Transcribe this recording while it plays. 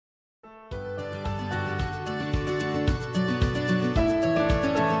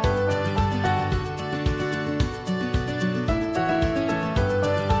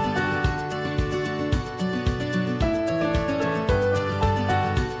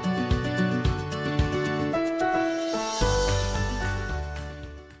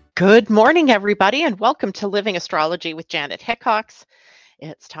Good morning, everybody, and welcome to Living Astrology with Janet Hickox.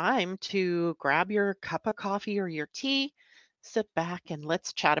 It's time to grab your cup of coffee or your tea, sit back, and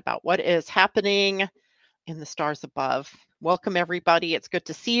let's chat about what is happening in the stars above. Welcome, everybody. It's good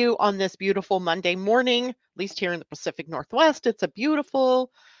to see you on this beautiful Monday morning, at least here in the Pacific Northwest. It's a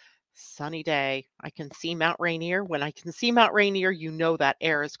beautiful, sunny day. I can see Mount Rainier. When I can see Mount Rainier, you know that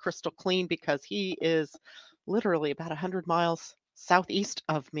air is crystal clean because he is literally about 100 miles southeast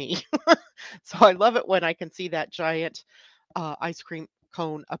of me. So I love it when I can see that giant ice cream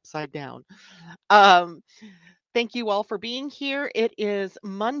cone upside down. Um, Thank you all for being here. It is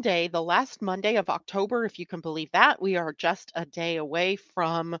Monday, the last Monday of October, if you can believe that. We are just a day away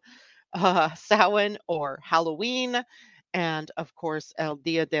from Samhain or Halloween, and of course, El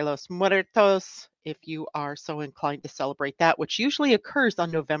Dia de los Muertos, if you are so inclined to celebrate that, which usually occurs on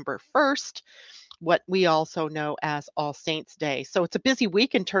November 1st, what we also know as All Saints Day. So it's a busy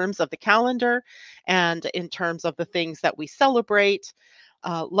week in terms of the calendar and in terms of the things that we celebrate.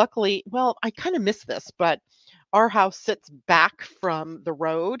 Luckily, well, I kind of miss this, but our house sits back from the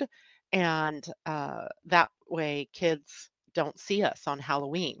road, and that way kids don't see us on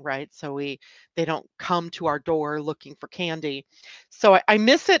Halloween, right? So they don't come to our door looking for candy. So I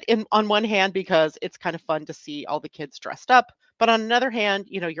miss it in on one hand because it's kind of fun to see all the kids dressed up, but on another hand,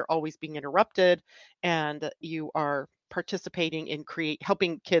 you're always being interrupted and you are participating in create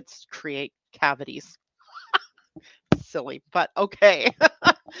helping kids create cavities. Silly, but okay.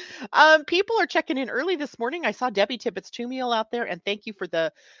 People are checking in early this morning. I saw Debbie Tippett's 2 meal out there, and thank you for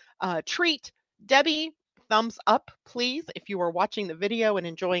the treat. Debbie, thumbs up, please. If you are watching the video and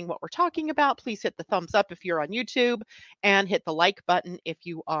enjoying what we're talking about, please hit the thumbs up if you're on YouTube and hit the like button if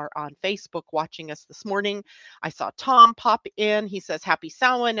you are on Facebook watching us this morning. I saw Tom pop in. He says, Happy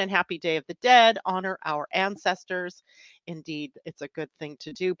Samhain and Happy Day of the Dead. Honor our ancestors. Indeed, it's a good thing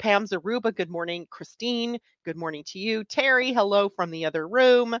to do. Pam Zaruba, good morning. Christine, good morning to you. Terry, hello from the other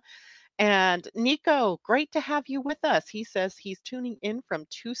room. And Nico, great to have you with us. He says he's tuning in from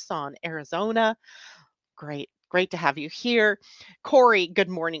Tucson, Arizona. Great. Great to have you here. Corey, good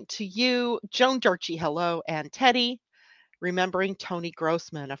morning to you. Joan Durchie, hello. And Teddy, remembering Tony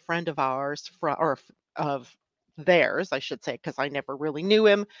Grossman, a friend of ours, of theirs, I should say, because I never really knew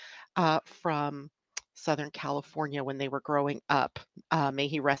him, from Southern California when they were growing up. May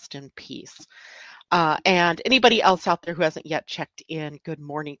he rest in peace. And anybody else out there who hasn't yet checked in, good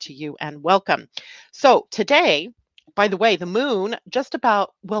morning to you and welcome. So today, by the way, the moon just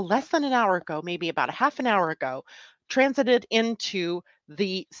about, well, less than an hour ago, maybe about a half an hour ago, transited into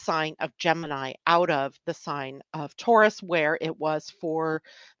the sign of Gemini out of the sign of Taurus, where it was for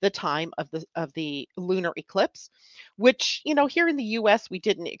the time of the lunar eclipse, which, here in the US, we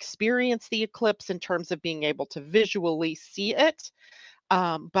didn't experience the eclipse in terms of being able to visually see it.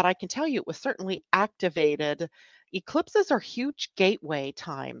 But I can tell you it was certainly activated. Eclipses are huge gateway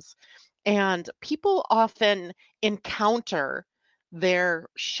times, and people often encounter their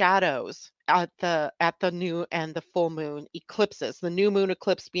shadows at the new and the full moon eclipses. The new moon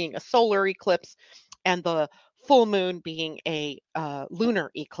eclipse being a solar eclipse, and the full moon being a lunar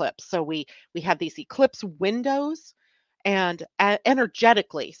eclipse. So we have these eclipse windows and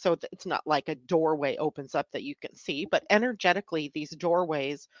energetically, so it's not like a doorway opens up that you can see, but energetically these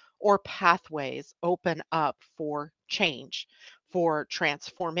doorways or pathways open up for change, for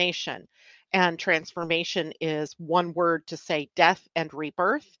transformation. And transformation is one word to say death and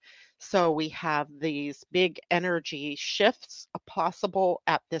rebirth. So we have these big energy shifts possible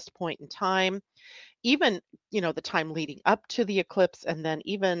at this point in time, even the time leading up to the eclipse and then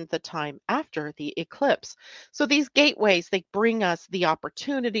even the time after the eclipse. So these gateways, they bring us the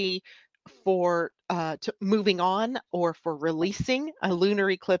opportunity for to moving on or for releasing. A lunar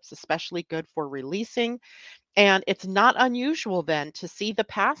eclipse especially good for releasing, and it's not unusual then to see the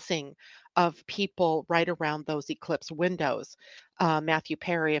passing of people right around those eclipse windows. Matthew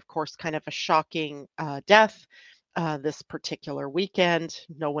Perry, of course, kind of a shocking death this particular weekend.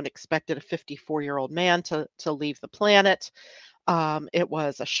 No one expected a 54-year-old man to leave the planet. It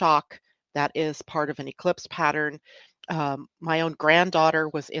was a shock. That is part of an eclipse pattern. My own granddaughter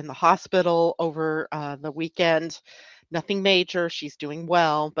was in the hospital over the weekend. Nothing major. She's doing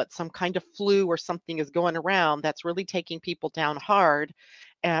well, but some kind of flu or something is going around that's really taking people down hard.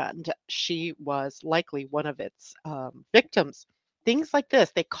 And she was likely one of its victims. Things like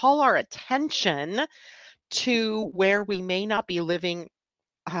this, they call our attention to where we may not be living.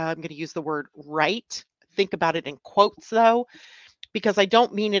 I'm going to use the word right. Think about it in quotes, though, because I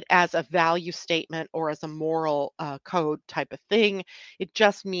don't mean it as a value statement or as a moral code type of thing. It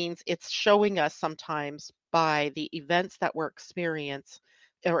just means it's showing us sometimes by the events that we're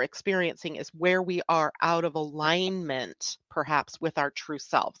or experiencing is where we are out of alignment, perhaps with our true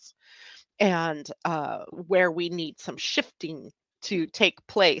selves, and where we need some shifting to take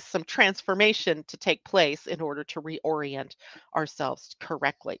place, some transformation to take place in order to reorient ourselves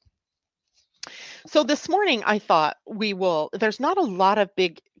correctly. So this morning, I thought there's not a lot of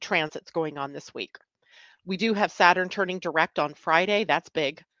big transits going on this week. We do have Saturn turning direct on Friday. That's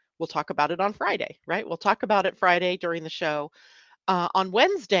big. We'll talk about it on Friday, right? We'll talk about it Friday during the show. On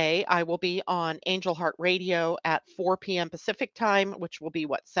Wednesday, I will be on Angel Heart Radio at 4 p.m. Pacific time, which will be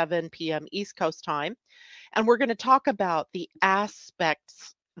 7 p.m. East Coast time. And we're going to talk about the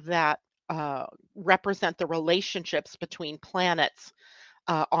aspects that represent the relationships between planets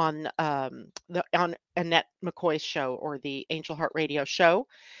on Annette McCoy's show, or the Angel Heart Radio show.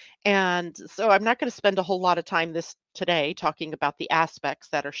 And so I'm not going to spend a whole lot of time today talking about the aspects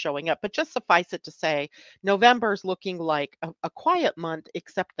that are showing up, but just suffice it to say, November is looking like a quiet month,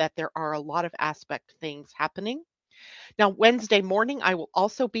 except that there are a lot of aspect things happening. Now, Wednesday morning, I will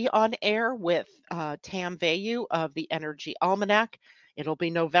also be on air with Tam Vayu of the Energy Almanac. It'll be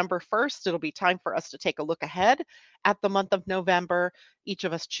November 1st. It'll be time for us to take a look ahead at the month of November, each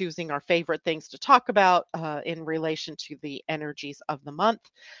of us choosing our favorite things to talk about in relation to the energies of the month.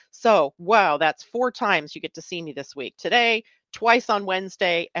 So, wow, that's 4 times you get to see me this week. Today, twice on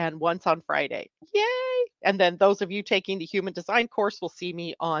Wednesday, and once on Friday. Yay! And then those of you taking the Human Design course will see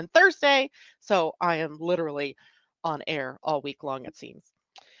me on Thursday. So I am literally on air all week long, it seems.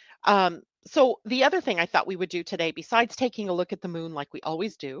 So the other thing I thought we would do today, besides taking a look at the moon like we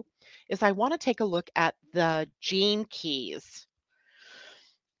always do, is I want to take a look at the gene keys.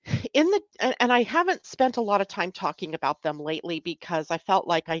 And I haven't spent a lot of time talking about them lately because I felt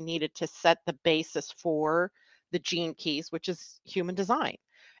like I needed to set the basis for the gene keys, which is human design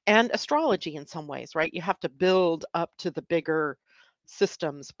and astrology in some ways, right? You have to build up to the bigger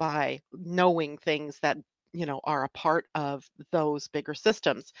systems by knowing things that are a part of those bigger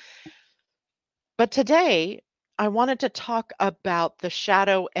systems. But today, I wanted to talk about the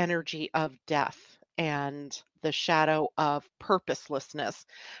shadow energy of death and the shadow of purposelessness.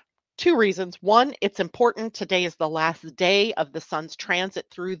 2 reasons. One, it's important. Today is the last day of the sun's transit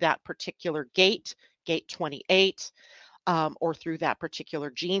through that particular gate 28, or through that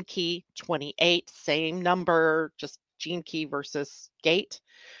particular gene key 28, same number, just gene key versus gate.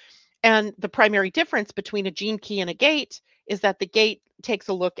 And the primary difference between a gene key and a gate is that the gate takes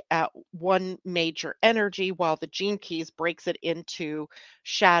a look at one major energy, while the gene keys breaks it into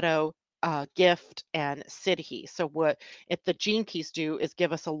shadow, gift, and siddhi. So what the gene keys do is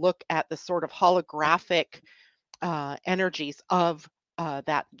give us a look at the sort of holographic energies of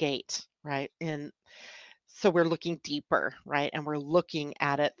that gate, right? And so we're looking deeper, right? And we're looking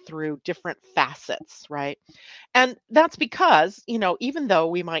at it through different facets, right? And that's because, even though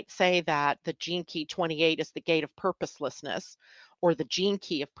we might say that the gene key 28 is the gate of purposelessness, or the gene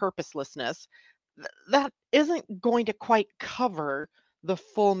key of purposelessness, that isn't going to quite cover the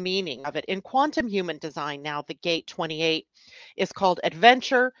full meaning of it. In quantum human design now, the gate 28 is called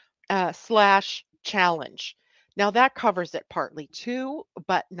adventure slash challenge. Now that covers it partly too,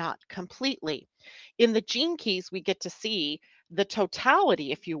 but not completely. In the gene keys, we get to see the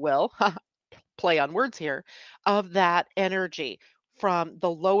totality, if you will, play on words here, of that energy, from the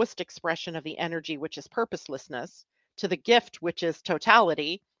lowest expression of the energy, which is purposelessness, to the gift, which is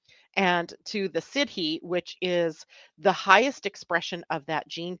totality, and to the siddhi, which is the highest expression of that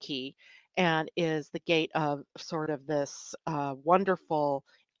gene key and is the gate of sort of this wonderful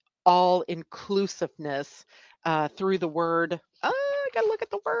all inclusiveness through the word. I got to look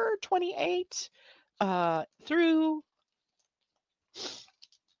at the word 28 through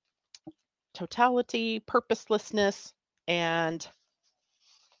totality, purposelessness, and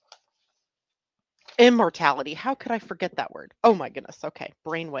immortality. How could I forget that word? Oh my goodness. Okay,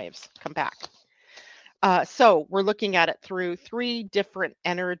 brainwaves, come back. So we're looking at it through 3 different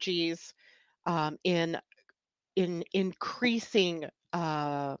energies in increasing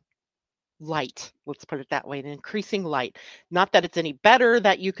light. Let's put it that way, in increasing light. Not that it's any better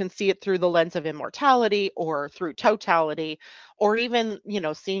that you can see it through the lens of immortality or through totality, or even,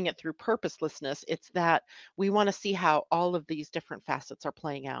 seeing it through purposelessness. It's that we want to see how all of these different facets are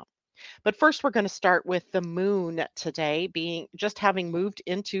playing out. But first, we're going to start with the moon today, having moved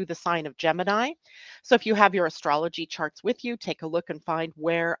into the sign of Gemini. So if you have your astrology charts with you, take a look and find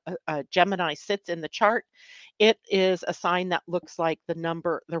where Gemini sits in the chart. It is a sign that looks like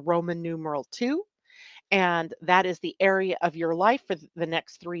the Roman numeral 2. And that is the area of your life for the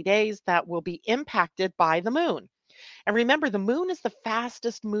next 3 days that will be impacted by the moon. And remember, the moon is the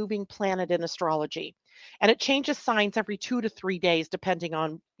fastest moving planet in astrology, and it changes signs every 2 to 3 days, depending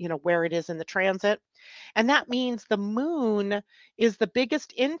on where it is in the transit. And that means the moon is the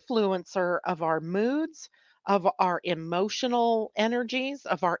biggest influencer of our moods, of our emotional energies,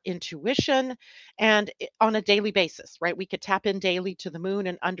 of our intuition, and on a daily basis, right? We could tap in daily to the moon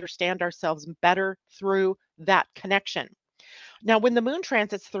and understand ourselves better through that connection. Now, when the moon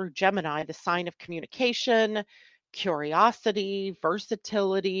transits through Gemini, the sign of communication, curiosity,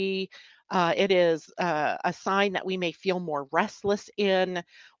 versatility, it is a sign that we may feel more restless in,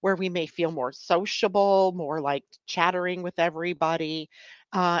 where we may feel more sociable, more like chattering with everybody.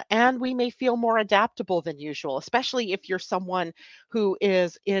 And we may feel more adaptable than usual, especially if you're someone who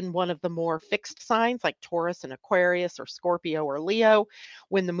is in one of the more fixed signs like Taurus and Aquarius or Scorpio or Leo.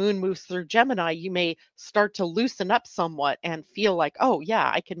 When the moon moves through Gemini, you may start to loosen up somewhat and feel like, oh,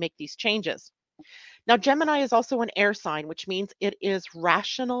 yeah, I can make these changes. Now, Gemini is also an air sign, which means it is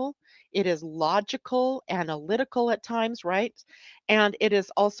rational, it is logical, analytical at times, right? And it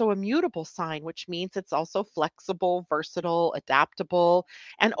is also a mutable sign, which means it's also flexible, versatile, adaptable,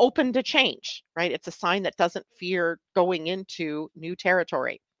 and open to change, right? It's a sign that doesn't fear going into new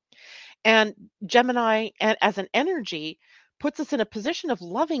territory. And Gemini, as an energy, puts us in a position of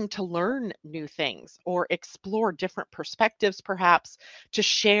loving to learn new things or explore different perspectives, perhaps to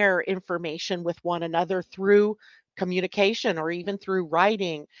share information with one another through communication or even through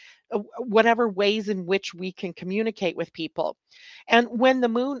writing, whatever ways in which we can communicate with people. And when the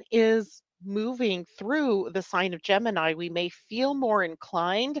moon is moving through the sign of Gemini, we may feel more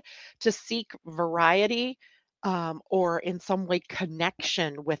inclined to seek variety, or in some way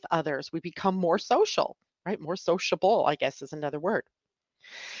connection with others. We become more social, right? More sociable, I guess is another word.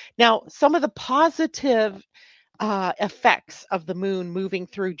 Now, some of the positive effects of the moon moving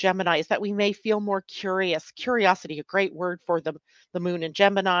through Gemini is that we may feel more curious. Curiosity, a great word for the moon in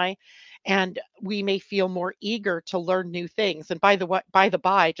Gemini. And we may feel more eager to learn new things. And by the way, by the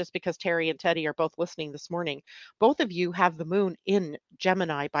by, just because Terry and Teddy are both listening this morning, both of you have the moon in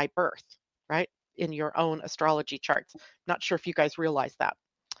Gemini by birth, right? In your own astrology charts. Not sure if you guys realize that.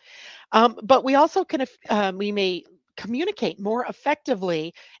 But we also we may communicate more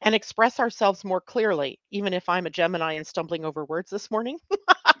effectively and express ourselves more clearly, even if I'm a Gemini and stumbling over words this morning.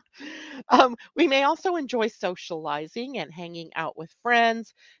 We may also enjoy socializing and hanging out with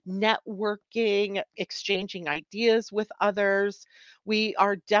friends, networking, exchanging ideas with others. We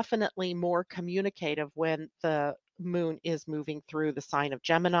are definitely more communicative when the moon is moving through the sign of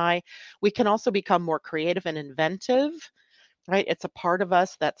Gemini. We can also become more creative and inventive, right? It's a part of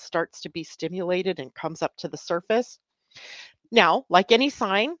us that starts to be stimulated and comes up to the surface. Now, like any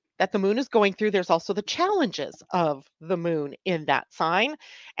sign that the moon is going through, there's also the challenges of the moon in that sign.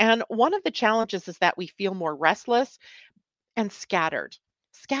 And one of the challenges is that we feel more restless and scattered.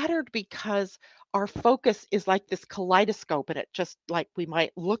 Scattered because our focus is like this kaleidoscope, and it just like we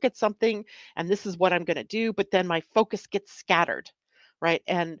might look at something and this is what I'm going to do, but then my focus gets scattered, right?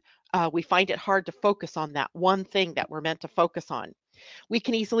 And we find it hard to focus on that one thing that we're meant to focus on. We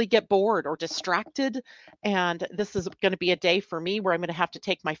can easily get bored or distracted. And this is going to be a day for me where I'm going to have to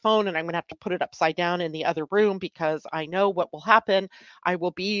take my phone and I'm going to have to put it upside down in the other room because I know what will happen. I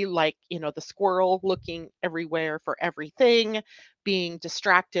will be like, the squirrel looking everywhere for everything, being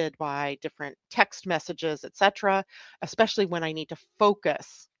distracted by different text messages, etc., especially when I need to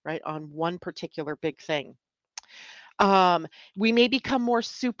focus, right, on one particular big thing. Um, we may become more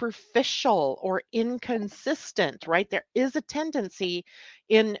superficial or inconsistent, right? There is a tendency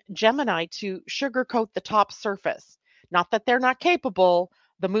in Gemini to sugarcoat the top surface. Not that they're not capable.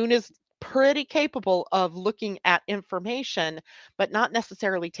 The moon is pretty capable of looking at information, but not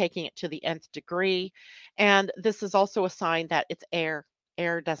necessarily taking it to the nth degree. And this is also a sign that it's air.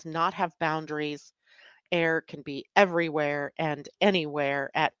 Air does not have boundaries. Air can be everywhere and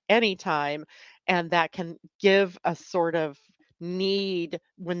anywhere at any time, and that can give a sort of need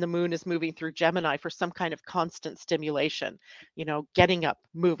when the moon is moving through Gemini for some kind of constant stimulation, getting up,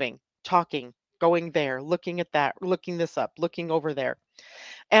 moving, talking, going there, looking at that, looking this up, looking over there.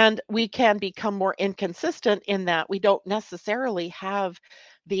 And we can become more inconsistent in that we don't necessarily have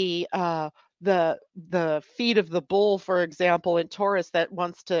the the feet of the bull, for example, in Taurus that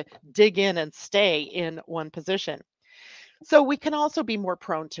wants to dig in and stay in one position. So we can also be more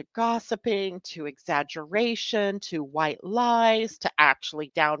prone to gossiping, to exaggeration, to white lies, to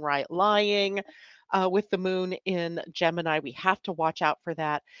actually downright lying. With the moon in Gemini, we have to watch out for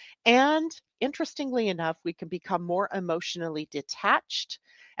that. And interestingly enough, we can become more emotionally detached.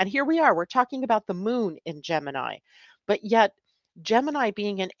 And here we are, we're talking about the moon in Gemini, but yet Gemini,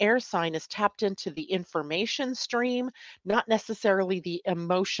 being an air sign, is tapped into the information stream, not necessarily the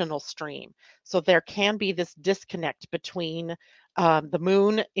emotional stream. So there can be this disconnect between the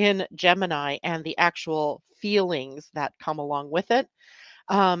moon in Gemini and the actual feelings that come along with it.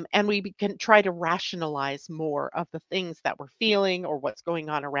 And we can try to rationalize more of the things that we're feeling or what's going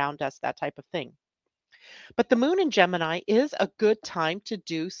on around us, that type of thing. But the moon in Gemini is a good time to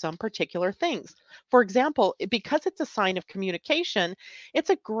do some particular things. For example, because it's a sign of communication,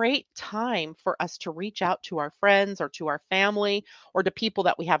 it's a great time for us to reach out to our friends or to our family or to people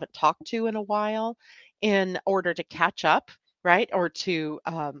that we haven't talked to in a while in order to catch up. Right. Or to,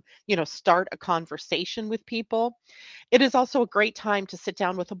 start a conversation with people. It is also a great time to sit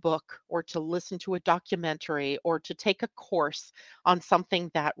down with a book or to listen to a documentary or to take a course on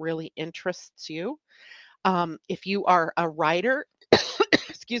something that really interests you. If you are a writer,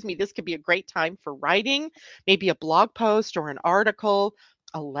 excuse me, this could be a great time for writing, maybe a blog post or an article,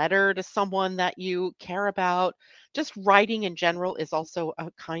 a letter to someone that you care about. Just writing in general is also a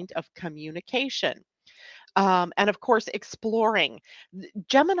kind of communication. And of course, exploring.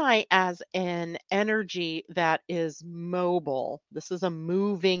 Gemini as an energy that is mobile. This is a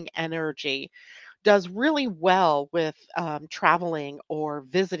moving energy, does really well with traveling or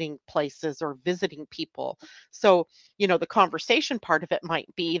visiting places or visiting people. So, the conversation part of it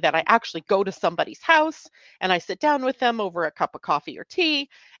might be that I actually go to somebody's house and I sit down with them over a cup of coffee or tea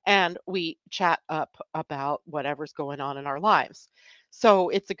and we chat up about whatever's going on in our lives. So,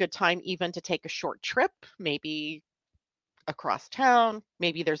 it's a good time even to take a short trip, maybe across town.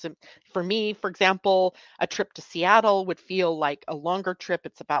 Maybe for me, for example, a trip to Seattle would feel like a longer trip.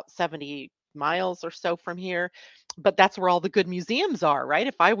 It's about 70 miles or so from here, but that's where all the good museums are, right?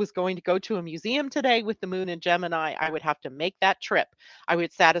 If I was going to go to a museum today with the moon in Gemini, I would have to make that trip. I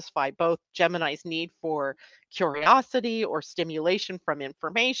would satisfy both Gemini's need for curiosity or stimulation from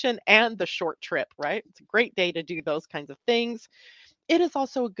information and the short trip, right? It's a great day to do those kinds of things. It is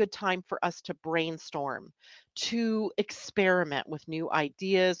also a good time for us to brainstorm, to experiment with new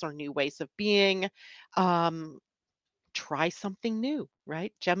ideas or new ways of being, um, try something new,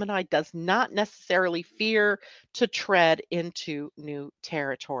 right? Gemini does not necessarily fear to tread into new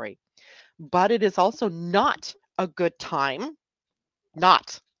territory, but it is also not a good time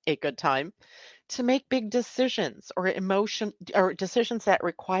to make big decisions or decisions that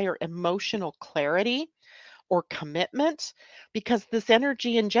require emotional clarity or commitment, because this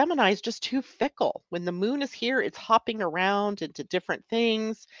energy in Gemini is just too fickle. When the moon is here, it's hopping around into different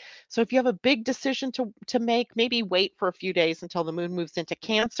things. So if you have a big decision to make, maybe wait for a few days until the moon moves into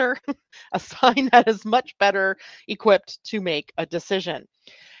Cancer, a sign that is much better equipped to make a decision.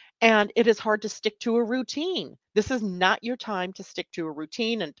 And it is hard to stick to a routine. This is not your time to stick to a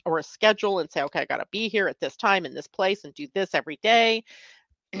routine or a schedule and say, okay, I got to be here at this time in this place and do this every day.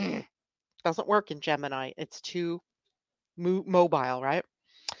 Doesn't work in Gemini. It's too mobile, right?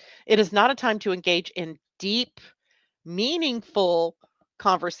 It is not a time to engage in deep, meaningful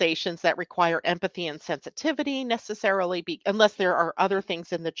conversations that require empathy and sensitivity necessarily, unless there are other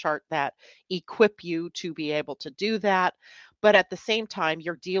things in the chart that equip you to be able to do that. But at the same time,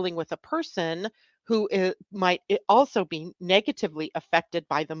 you're dealing with a person who might also be negatively affected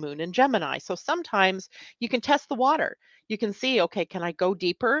by the moon in Gemini. So sometimes you can test the water. You can see, okay, can I go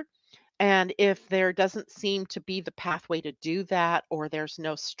deeper? And if there doesn't seem to be the pathway to do that, or there's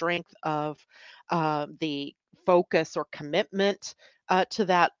no strength of the focus or commitment to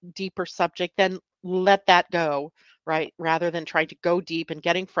that deeper subject, then let that go, right? Rather than trying to go deep and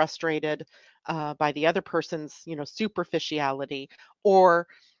getting frustrated by the other person's, superficiality, or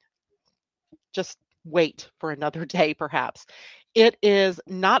just wait for another day, perhaps. It is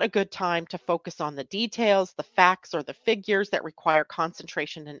not a good time to focus on the details, the facts, or the figures that require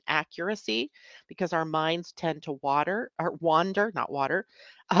concentration and accuracy, because our minds tend to wander, not water,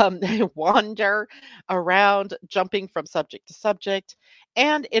 they wander around, jumping from subject to subject.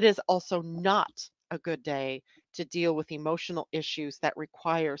 And it is also not a good day to deal with emotional issues that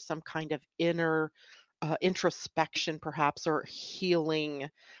require some kind of inner introspection, perhaps, or healing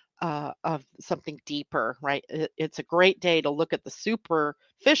of something deeper, right? It's a great day to look at the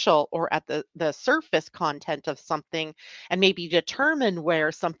superficial or at the surface content of something and maybe determine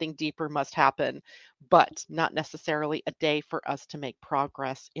where something deeper must happen, but not necessarily a day for us to make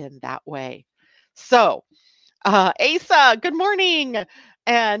progress in that way. So, Asa, good morning.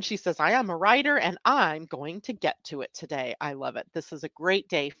 And she says, I am a writer and I'm going to get to it today. I love it. This is a great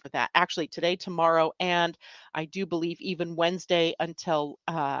day for that. Actually, today, tomorrow, and I do believe even Wednesday until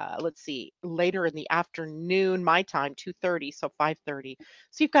let's see, later in the afternoon, my time, 2:30, so 5:30.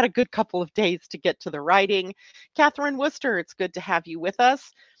 So you've got a good couple of days to get to the writing. Catherine Worcester, it's good to have you with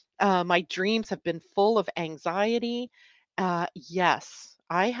us. My dreams have been full of anxiety. Yes,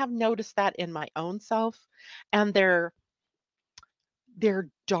 I have noticed that in my own self, and they're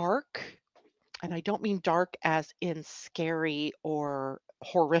dark, and I don't mean dark as in scary or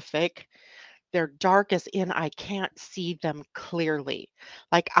horrific. They're dark as in I can't see them clearly.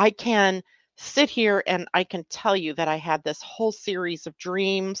 Like I can sit here and I can tell you that I had this whole series of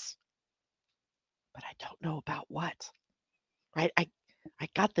dreams, but I don't know about what, right? I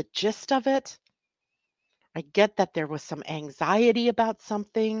got the gist of it. I get that there was some anxiety about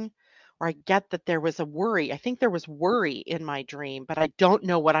something, or I get that there was a worry. I think there was worry in my dream, but I don't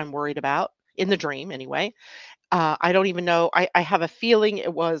know what I'm worried about in the dream anyway. I don't even know. I have a feeling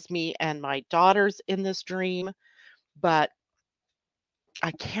it was me and my daughters in this dream, but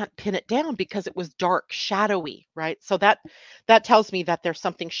I can't pin it down because it was dark, shadowy, right? So that tells me that there's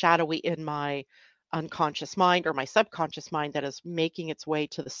something shadowy in my unconscious mind or my subconscious mind that is making its way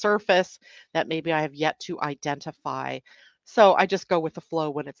to the surface that maybe I have yet to identify. So I just go with the flow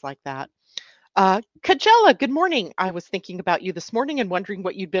when it's like that. Kajella, good morning. I was thinking about you this morning and wondering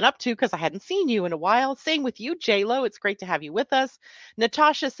what you'd been up to because I hadn't seen you in a while. Same with you, JLo. It's great to have you with us.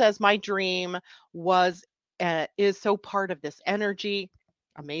 Natasha says, my dream was is so part of this energy.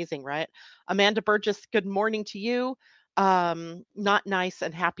 Amazing, right? Amanda Burgess, good morning to you. Not nice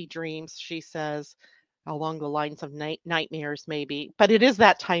and happy dreams, she says, along the lines of nightmares, maybe. But it is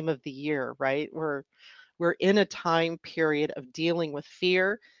that time of the year, right? We're in a time period of dealing with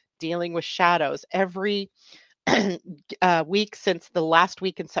fear, dealing with shadows. Every week since the last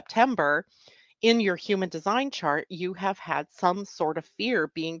week in September, in your human design chart, you have had some sort of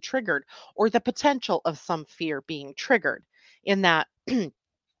fear being triggered or the potential of some fear being triggered. In that,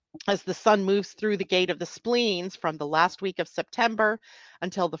 as the sun moves through the gate of the spleens from the last week of September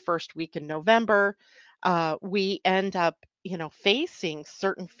until the first week in November, we end up, facing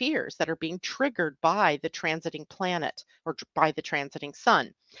certain fears that are being triggered by the transiting planet or by the transiting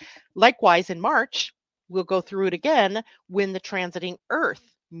sun. Likewise, in March, we'll go through it again when the transiting Earth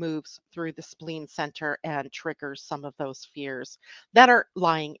moves through the spleen center and triggers some of those fears that are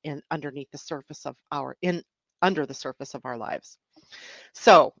lying in underneath the surface of our in under the surface of our lives.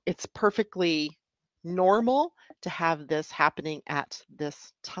 So it's perfectly normal to have this happening at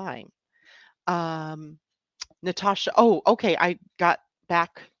this time. Um, Natasha, oh, okay, I got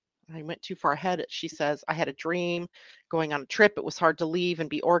back. I went too far ahead. She says, I had a dream going on a trip. It was hard to leave and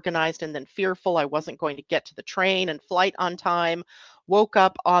be organized and then fearful I wasn't going to get to the train and flight on time. Woke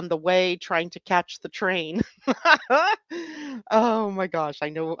up on the way trying to catch the train. Oh my gosh, I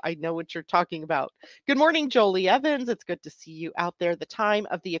know what you're talking about. Good morning, Jolie Evans. It's good to see you out there. The time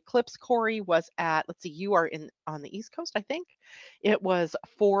of the eclipse, Corey, was at, let's see, you are in on the East Coast, I think. It was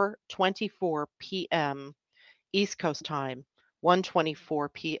 4:24 p.m. East Coast time,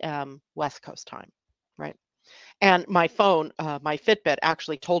 1:24 p.m. West Coast time, right? And my phone, my Fitbit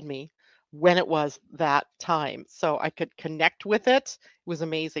actually told me when it was that time, so I could connect with it. It was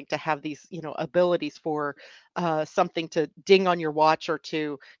amazing to have these, abilities for something to ding on your watch or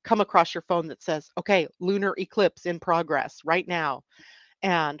to come across your phone that says, "Okay, lunar eclipse in progress right now."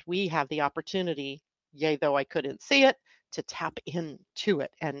 And we have the opportunity, yea, though I couldn't see it, to tap into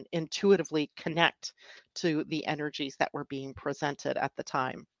it and intuitively connect to the energies that were being presented at the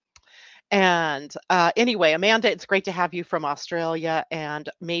time. And anyway, Amanda, it's great to have you from Australia. And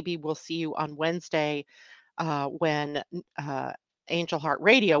maybe we'll see you on Wednesday when Angel Heart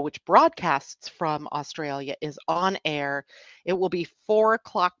Radio, which broadcasts from Australia, is on air. It will be 4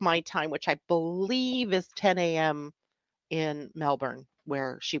 o'clock my time, which I believe is 10 a.m. in Melbourne,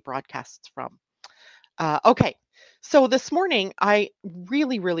 where she broadcasts from. Okay, so this morning, I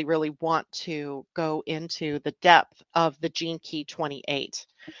really, really, really want to go into the depth of the Gene Key 28.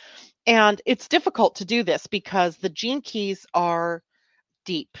 And it's difficult to do this because the gene keys are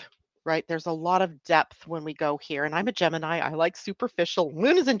deep, right? There's a lot of depth when we go here. And I'm a Gemini. I like superficial.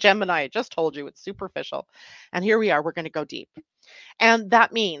 Moon is in Gemini. I just told you it's superficial. And here we are. We're going to go deep. And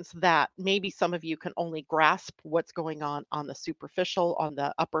that means that maybe some of you can only grasp what's going on the superficial, on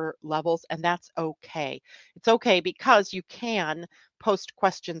the upper levels, and that's okay. It's okay because you can post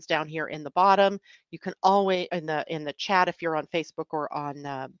questions down here in the bottom. You can always in the chat if you're on Facebook or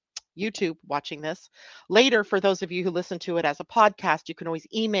on YouTube watching this. Later, for those of you who listen to it as a podcast, you can always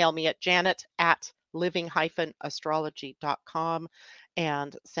email me at janet at living-astrology.com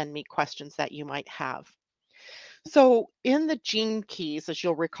and send me questions that you might have. So, in the gene keys, as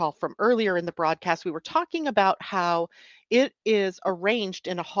you'll recall from earlier in the broadcast, we were talking about how it is arranged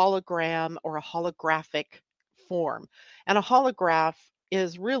in a hologram or a holographic form. And a holograph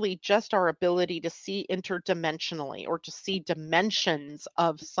is really just our ability to see interdimensionally or to see dimensions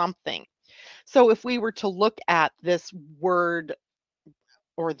of something. So, if we were to look at this word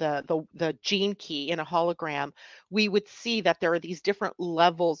or the gene key in a hologram, we would see that there are these different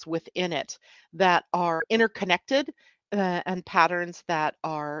levels within it that are interconnected, and patterns that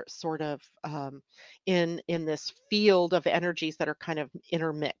are sort of in this field of energies that are kind of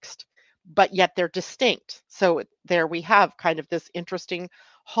intermixed, but yet they're distinct. So there we have kind of this interesting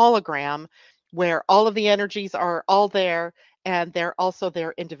hologram where all of the energies are all there, and they're also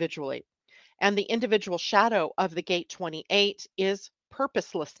there individually. And the individual shadow of the gate 28 is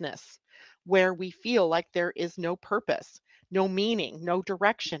purposelessness, where we feel like there is no purpose, no meaning, no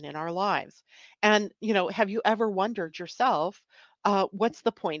direction in our lives. And, have you ever wondered yourself, what's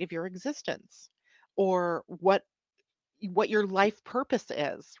the point of your existence? Or what your life purpose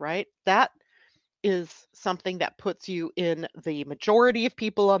is, right? That is something that puts you in the majority of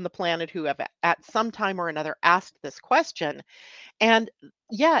people on the planet who have at some time or another asked this question. And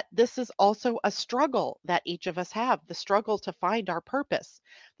yet, this is also a struggle that each of us have, the struggle to find our purpose,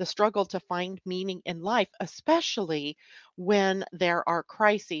 the struggle to find meaning in life, especially when there are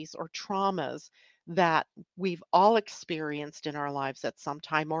crises or traumas that we've all experienced in our lives at some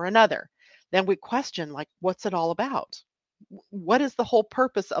time or another. Then we question, like, what's it all about? What is the whole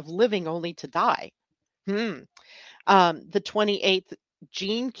purpose of living only to die? Hmm. The 28th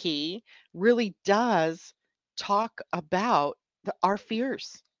gene key really does talk about our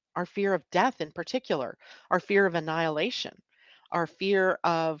fears, our fear of death in particular, our fear of annihilation, our fear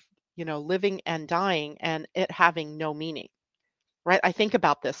of, living and dying and it having no meaning. Right. I think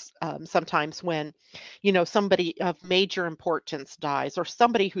about this sometimes when, somebody of major importance dies or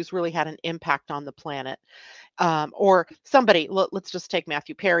somebody who's really had an impact on the planet, or somebody, let's just take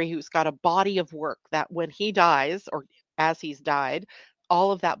Matthew Perry, who's got a body of work that when he dies or as he's died,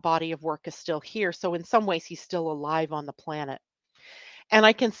 all of that body of work is still here. So in some ways, he's still alive on the planet. And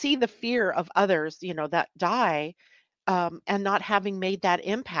I can see the fear of others, that die, and not having made that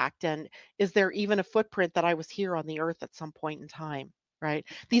impact. And is there even a footprint that I was here on the earth at some point in time? Right.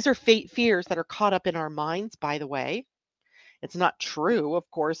 These are fears that are caught up in our minds, by the way. It's not true, of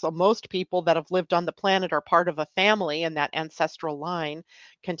course. Most people that have lived on the planet are part of a family, and that ancestral line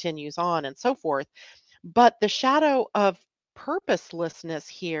continues on and so forth. But the shadow of purposelessness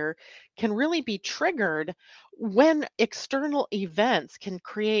here can really be triggered when external events can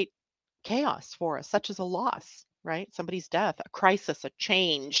create chaos for us, such as a loss, right? Somebody's death, a crisis, a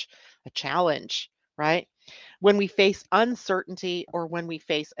change, a challenge, right? When we face uncertainty or when we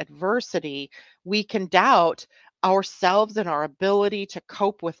face adversity, we can doubt ourselves and our ability to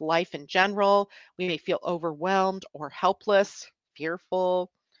cope with life in general. We may feel overwhelmed or helpless,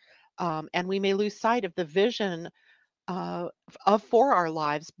 fearful, and we may lose sight of the vision of for our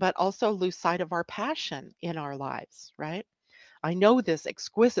lives, but also lose sight of our passion in our lives, right? I know this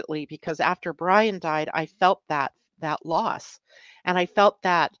exquisitely because after Brian died, I felt that loss, and I felt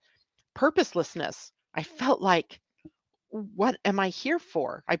that purposelessness. I felt like, what am I here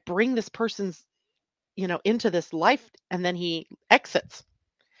for? I bring this person's, into this life and then he exits.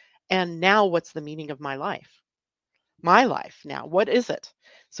 And now what's the meaning of my life? My life now, what is it?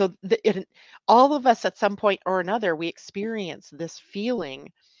 So all of us at some point or another, we experience this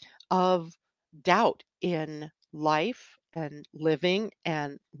feeling of doubt in life and living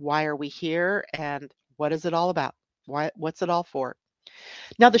and why are we here and what is it all about? What's it all for?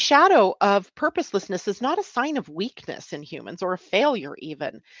 Now, the shadow of purposelessness is not a sign of weakness in humans or a failure,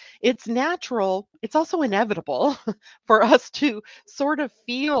 even. It's natural, it's also inevitable for us to sort of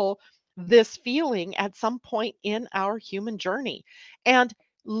feel this feeling at some point in our human journey. And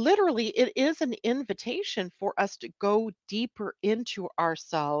literally, it is an invitation for us to go deeper into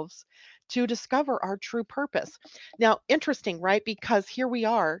ourselves to discover our true purpose. Now, interesting, right? Because here we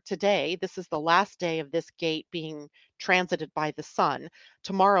are today. This is the last day of this gate being transited by the sun.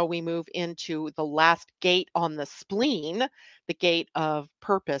 Tomorrow we move into the last gate on the spleen, the gate of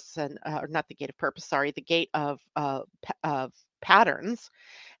purpose, and or not the gate of purpose, sorry, the gate of patterns.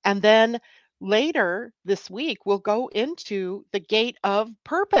 And then later this week we'll go into the gate of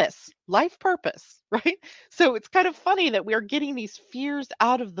purpose, life purpose, right? So it's kind of funny that we're getting these fears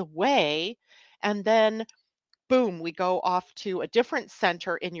out of the way, and then boom, we go off to a different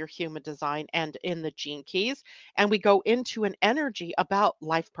center in your human design and in the gene keys, and we go into an energy about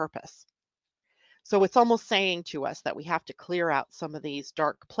life purpose. So it's almost saying to us that we have to clear out some of these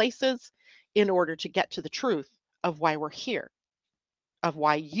dark places in order to get to the truth of why we're here, of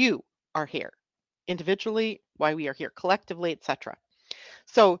why you are here individually, why we are here collectively, etc.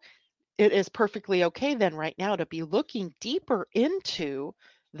 So it is perfectly okay then right now to be looking deeper into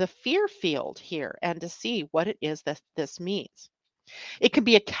the fear field here and to see what it is that this means. It can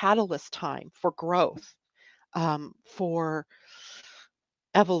be a catalyst time for growth, for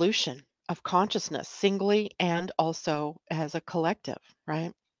evolution of consciousness, singly and also as a collective,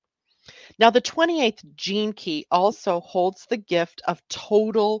 right? Now, the 28th gene key also holds the gift of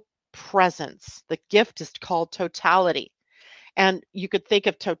total presence. The gift is called totality. And you could think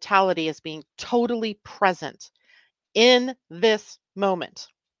of totality as being totally present in this moment,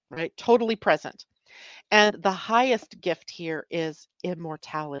 right? Totally present. And the highest gift here is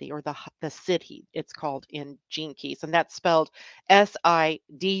immortality, or the siddhi, it's called in Gene Keys, and that's spelled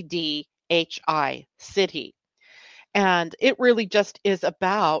Siddhi, siddhi. And it really just is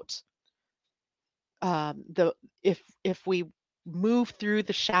about the if we move through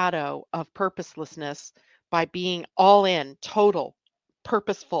the shadow of purposelessness by being all in, total,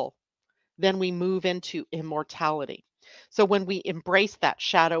 purposeful, then we move into immortality. So when we embrace that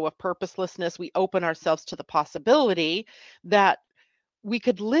shadow of purposelessness, we open ourselves to the possibility that we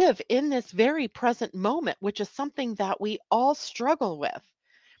could live in this very present moment, which is something that we all struggle with,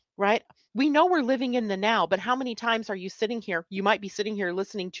 right? We know we're living in the now, but how many times are you sitting here? You might be sitting here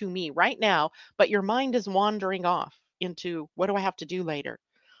listening to me right now, but your mind is wandering off into, what do I have to do later?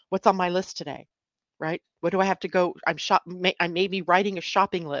 What's on my list today? Right? What do I have to go? I may be writing a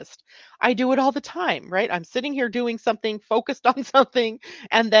shopping list. I do it all the time, right? I'm sitting here doing something, focused on something,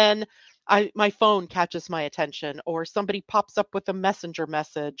 and then my phone catches my attention, or somebody pops up with a messenger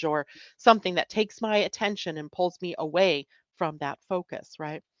message or something that takes my attention and pulls me away from that focus,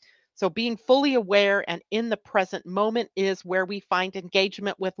 right? So being fully aware and in the present moment is where we find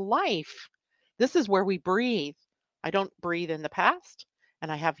engagement with life. This is where we breathe. I don't breathe in the past,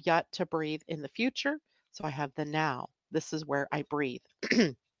 and I have yet to breathe in the future. So I have the now. This is where I breathe.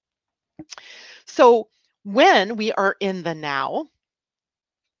 So when we are in the now,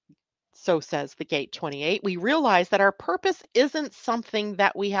 so says the Gate 28, we realize that our purpose isn't something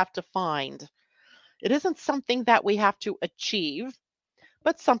that we have to find. It isn't something that we have to achieve,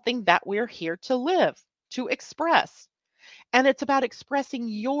 but something that we're here to live, to express. And it's about expressing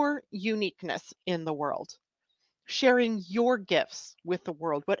your uniqueness in the world, sharing your gifts with the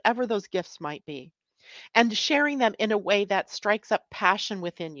world, whatever those gifts might be, and sharing them in a way that strikes up passion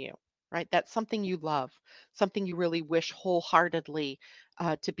within you, right? That's something you love, something you really wish wholeheartedly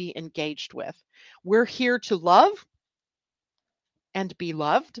to be engaged with. We're here to love and be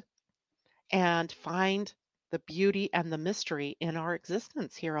loved and find the beauty and the mystery in our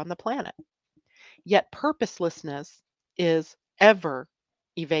existence here on the planet. Yet purposelessness is ever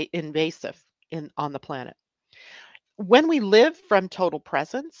invasive on the planet. When we live from total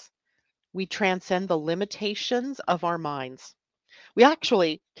presence, we transcend the limitations of our minds. We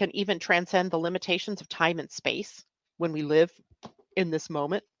actually can even transcend the limitations of time and space when we live in this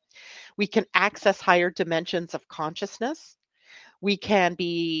moment. We can access higher dimensions of consciousness. We can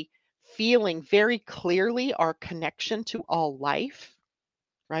be feeling very clearly our connection to all life,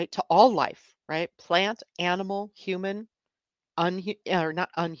 right? To all life, right? Plant, animal, human, or not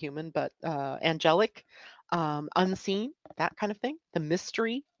unhuman, but angelic, unseen, that kind of thing, the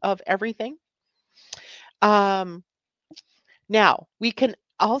mystery of everything. Um, Now, we can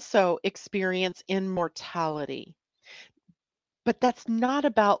also experience immortality, but that's not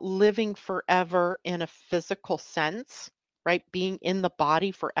about living forever in a physical sense, right? Being in the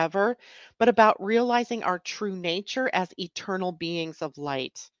body forever, but about realizing our true nature as eternal beings of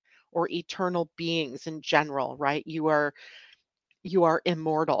light or eternal beings in general, right? You are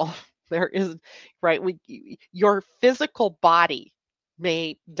immortal. There is, right? Your physical body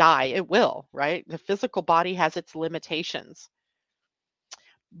may die. It will, right? The physical body has its limitations,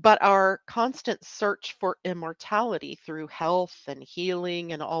 but our constant search for immortality through health and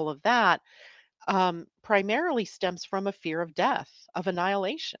healing and all of that primarily stems from a fear of death, of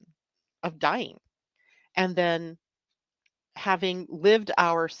annihilation, of dying. And then having lived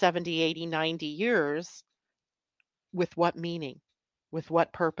our 70, 80, 90 years, with what meaning? With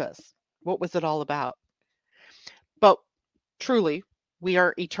what purpose? What was it all about? But truly, we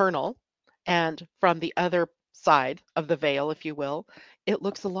are eternal. And from the other side of the veil, if you will, it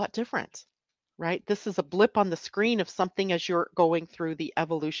looks a lot different, right? This is a blip on the screen of something as you're going through the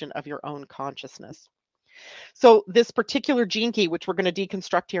evolution of your own consciousness. So, this particular gene key, which we're going to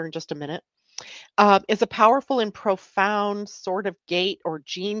deconstruct here in just a minute, is a powerful and profound sort of gate or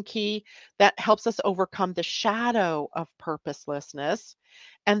gene key that helps us overcome the shadow of purposelessness.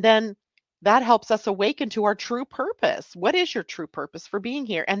 And then that helps us awaken to our true purpose. What is your true purpose for being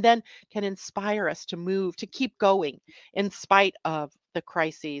here? And then can inspire us to move, to keep going in spite of the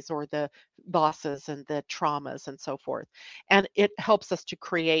crises or the losses and the traumas and so forth. And it helps us to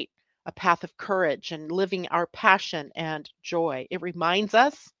create a path of courage and living our passion and joy. It reminds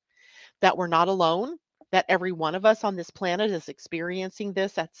us that we're not alone, that every one of us on this planet is experiencing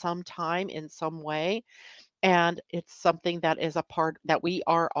this at some time in some way. And it's something that is a part that we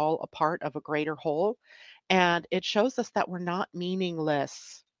are all a part of a greater whole. And it shows us that we're not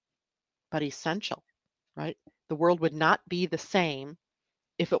meaningless, but essential, right? The world would not be the same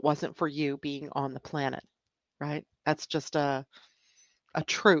if it wasn't for you being on the planet, right? That's just a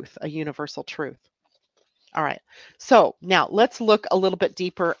truth, a universal truth. All right. So now let's look a little bit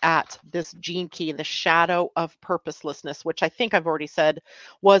deeper at this gene key, the shadow of purposelessness, which I think I've already said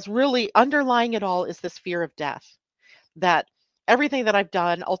was really underlying it all is this fear of death, that everything that I've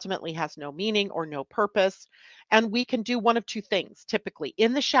done ultimately has no meaning or no purpose. And we can do one of two things typically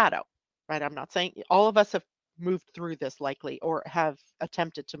in the shadow, right? I'm not saying all of us have moved through this likely or have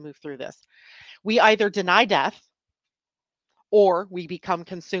attempted to move through this. We either deny death or we become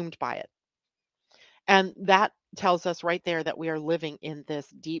consumed by it. And that tells us right there that we are living in this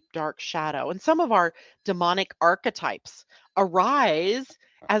deep, dark shadow. And some of our demonic archetypes arise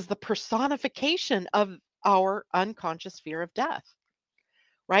as the personification of our unconscious fear of death,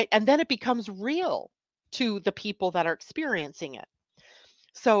 right? And then it becomes real to the people that are experiencing it.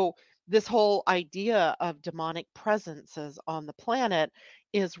 So, this whole idea of demonic presences on the planet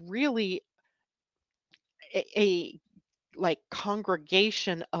is really a like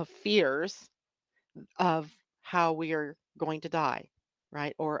congregation of fears of how we are going to die,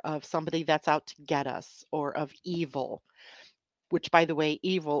 right? Or of somebody that's out to get us, or of evil, which, by the way,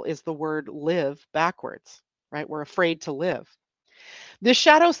 evil is the word live backwards, right? We're afraid to live. The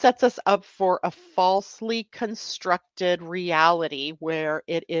shadow sets us up for a falsely constructed reality where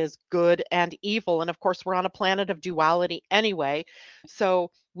it is good and evil. And of course, we're on a planet of duality anyway.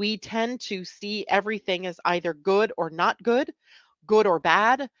 So we tend to see everything as either good or not good, good or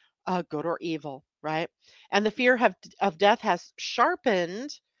bad, good or evil, right? And the fear of death has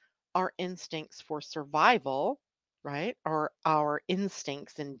sharpened our instincts for survival, right? Or our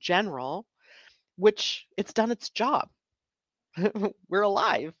instincts in general, which it's done its job. We're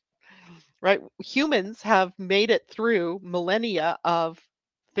alive, right? Humans have made it through millennia of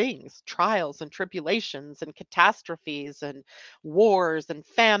things, trials and tribulations and catastrophes and wars and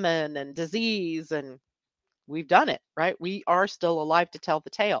famine and disease, and we've done it, right? We are still alive to tell the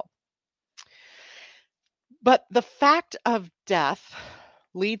tale. But the fact of death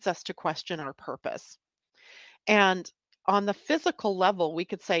leads us to question our purpose. And on the physical level, we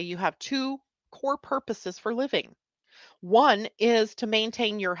could say you have two core purposes for living. One is to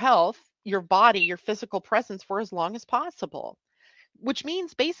maintain your health, your body, your physical presence for as long as possible, which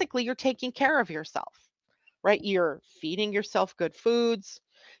means basically you're taking care of yourself, right? You're feeding yourself good foods,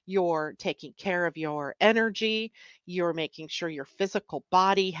 you're taking care of your energy, you're making sure your physical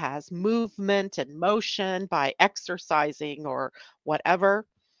body has movement and motion by exercising or whatever.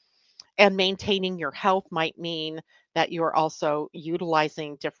 And maintaining your health might mean that you're also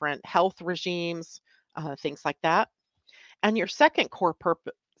utilizing different health regimes, things like that. And your second core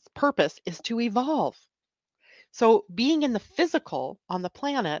purpose is to evolve. So being in the physical on the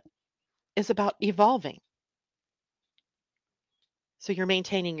planet is about evolving. So you're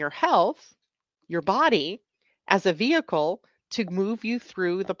maintaining your health, your body, as a vehicle to move you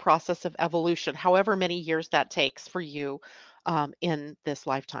through the process of evolution, however many years that takes for you in this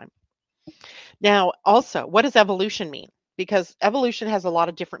lifetime. Now, also, what does evolution mean? Because evolution has a lot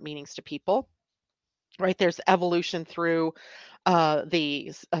of different meanings to people, right? There's evolution through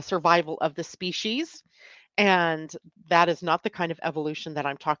the survival of the species, and that is not the kind of evolution that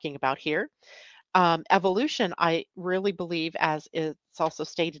I'm talking about here. Evolution, I really believe, as it's also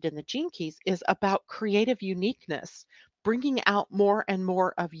stated in the Gene Keys, is about creative uniqueness, bringing out more and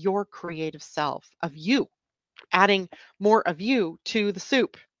more of your creative self, of you, adding more of you to the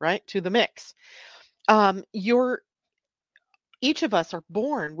soup, right? To the mix. You're Each of us are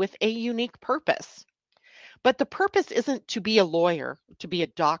born with a unique purpose. But the purpose isn't to be a lawyer, to be a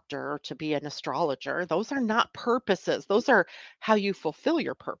doctor, or to be an astrologer. Those are not purposes. Those are how you fulfill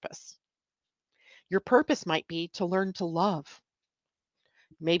your purpose. Your purpose might be to learn to love.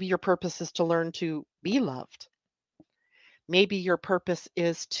 Maybe your purpose is to learn to be loved. Maybe your purpose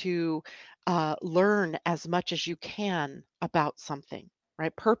is to learn as much as you can about something,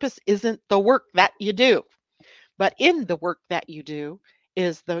 right? Purpose isn't the work that you do, but in the work that you do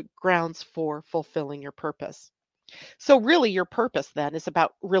is the grounds for fulfilling your purpose. So, really, your purpose then is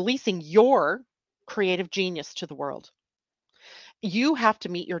about releasing your creative genius to the world. You have to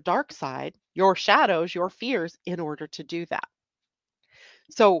meet your dark side, your shadows, your fears in order to do that.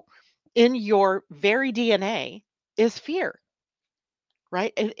 So, in your very DNA is fear,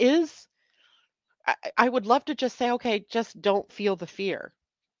 right? It is, I would love to just say, okay, just don't feel the fear.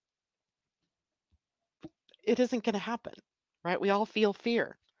 It isn't going to happen, right? We all feel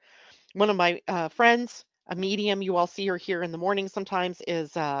fear. One of my friends, a medium, you all see her here in the morning sometimes,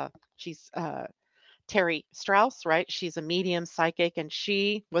 is she's Terry Strauss, right? She's a medium psychic, and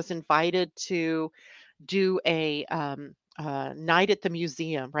she was invited to do a night at the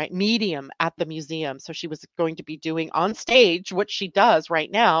museum, right? Medium at the museum. So she was going to be doing on stage what she does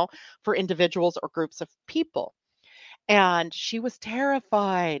right now for individuals or groups of people. And she was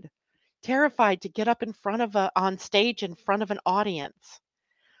terrified, terrified to get up in front of on stage in front of an audience.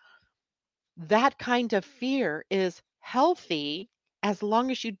 That kind of fear is healthy as long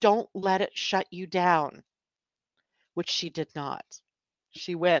as you don't let it shut you down, which she did not.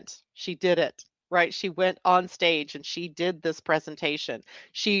 She went, she did it, right? She went on stage and she did this presentation.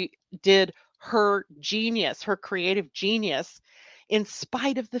 She did her genius, her creative genius, in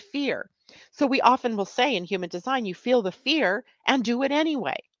spite of the fear. So we often will say in human design, you feel the fear and do it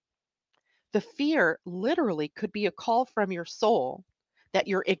anyway. The fear literally could be a call from your soul that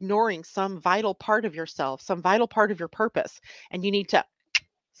you're ignoring some vital part of yourself, some vital part of your purpose, and you need to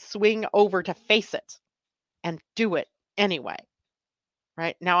swing over to face it and do it anyway.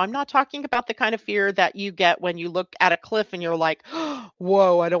 Right. Now, I'm not talking about the kind of fear that you get when you look at a cliff and you're like,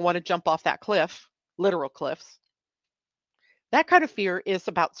 whoa, I don't want to jump off that cliff, literal cliffs. That kind of fear is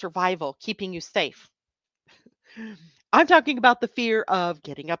about survival, keeping you safe. I'm talking about the fear of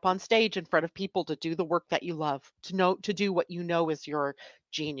getting up on stage in front of people to do the work that you love, to do what you know is your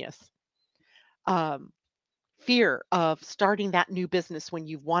genius. Um, Fear of starting that new business when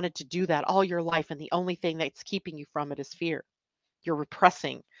you've wanted to do that all your life, and the only thing that's keeping you from it is fear. You're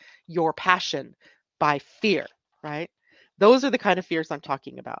repressing your passion by fear, right? Those are the kind of fears I'm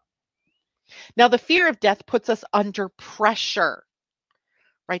talking about. Now, the fear of death puts us under pressure,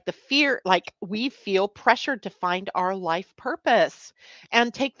 right? The fear, like we feel pressured to find our life purpose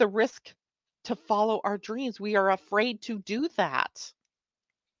and take the risk to follow our dreams. We are afraid to do that,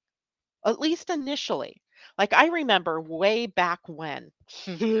 at least initially. Like I remember way back when,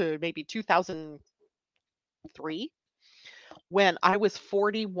 maybe 2003, when I was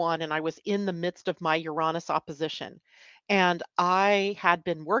 41 and I was in the midst of my Uranus opposition. And I had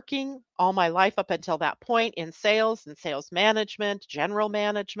been working all my life up until that point in sales and sales management, general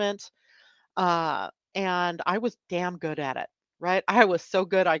management. And I was damn good at it, right? I was so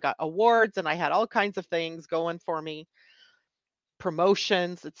good. I got awards and I had all kinds of things going for me,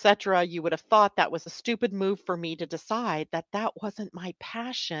 promotions, etc. You would have thought that was a stupid move for me to decide that that wasn't my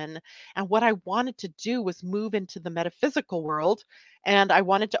passion. And what I wanted to do was move into the metaphysical world. And I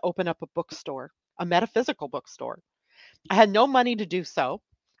wanted to open up a bookstore, a metaphysical bookstore. I had no money to do so.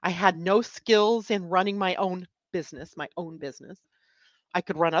 I had no skills in running my own business, my own business. I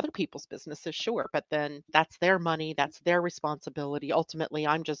could run other people's businesses, sure, but then that's their money, that's their responsibility. Ultimately,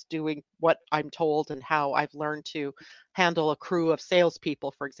 I'm just doing what I'm told and how I've learned to handle a crew of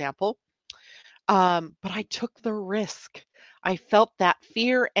salespeople, for example. But I took the risk. I felt that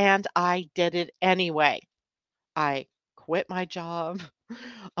fear and I did it anyway. I quit my job.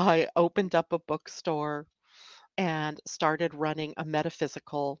 I opened up a bookstore and started running a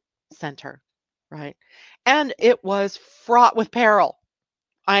metaphysical center, right? And it was fraught with peril.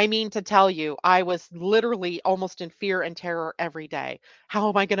 I mean to tell you, I was literally almost in fear and terror every day. How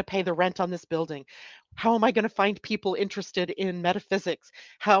am I going to pay the rent on this building? How am I going to find people interested in metaphysics?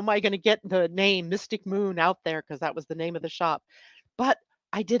 How am I going to get the name Mystic Moon out there? Because that was the name of the shop. But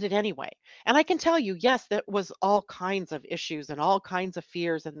I did it anyway. And I can tell you, yes, that was all kinds of issues and all kinds of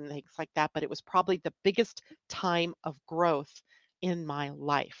fears and things like that. But it was probably the biggest time of growth in my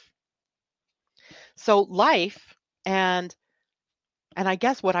life. So, life and I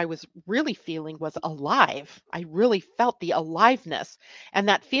guess what I was really feeling was alive. I really felt the aliveness. And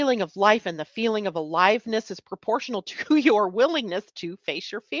that feeling of life and the feeling of aliveness is proportional to your willingness to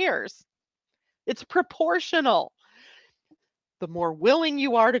face your fears. It's proportional. The more willing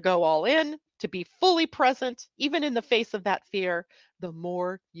you are to go all in, to be fully present, even in the face of that fear, the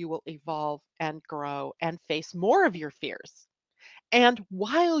more you will evolve and grow and face more of your fears. And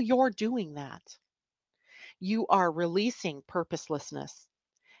while you're doing that, you are releasing purposelessness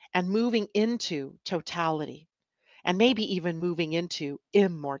and moving into totality. and maybe even moving into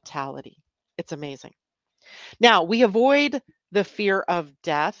immortality. It's amazing. Now, we avoid the fear of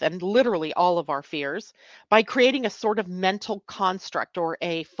death and literally all of our fears by creating a sort of mental construct or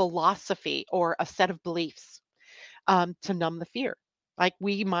a philosophy or a set of beliefs to numb the fear. Like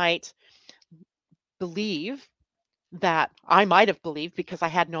we might believe that I might have believed because I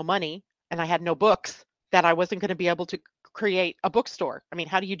had no money and I had no books that I wasn't going to be able to create a bookstore. I mean,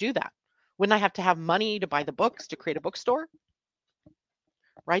 how do you do that? Wouldn't I have to have money to buy the books to create a bookstore?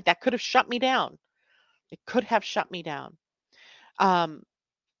 Right? That could have shut me down. It could have shut me down. Um,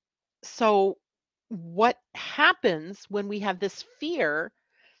 so, what happens when we have this fear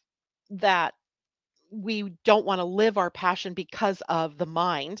that we don't want to live our passion because of the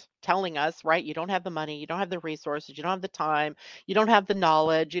mind telling us, right? You don't have the money, you don't have the resources, you don't have the time, you don't have the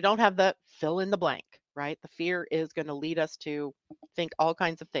knowledge, you don't have the fill in the blank, right? The fear is going to lead us to think all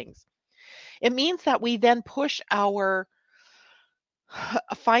kinds of things. It means that we then push our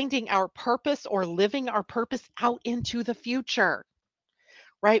finding our purpose or living our purpose out into the future,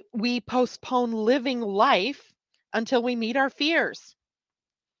 right? We postpone living life until we meet our fears.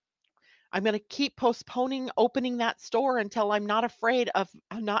 I'm going to keep postponing opening that store until I'm not afraid of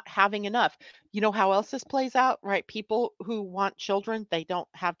not having enough. You know how else this plays out, right? People who want children, they don't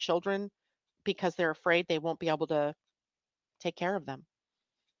have children because they're afraid they won't be able to take care of them.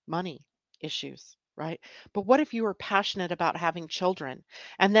 Money issues, right? But what if you were passionate about having children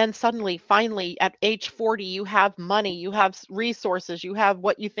and then suddenly, finally, at age 40, you have money, you have resources, you have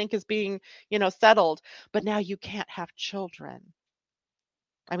what you think is being, settled, but now you can't have children.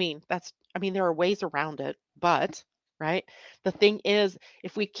 There are ways around it, but right? The thing is,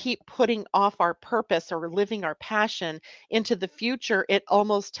 if we keep putting off our purpose or living our passion into the future, it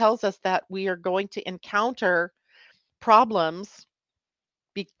almost tells us that we are going to encounter problems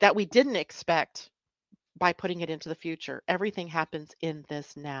that we didn't expect by putting it into the future. Everything happens in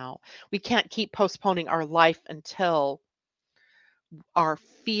this now. We can't keep postponing our life until our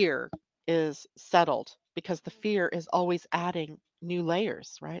fear is settled because the fear is always adding new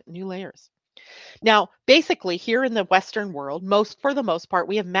layers, right? New layers. Now, basically, here in the Western world, for the most part,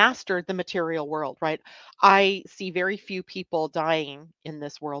 we have mastered the material world, right? I see very few people dying in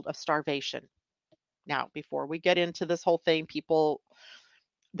this world of starvation. Now, before we get into this whole thing,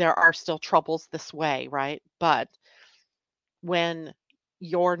 there are still troubles this way, right? But when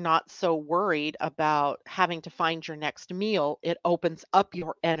you're not so worried about having to find your next meal, it opens up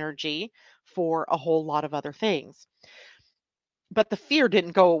your energy for a whole lot of other things. But the fear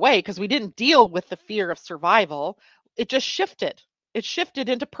didn't go away because we didn't deal with the fear of survival. It just shifted. It shifted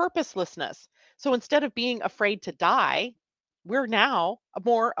into purposelessness. So instead of being afraid to die, we're now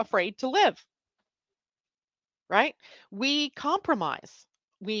more afraid to live, right? We compromise.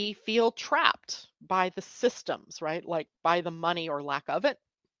 We feel trapped by the systems, right? Like by the money or lack of it,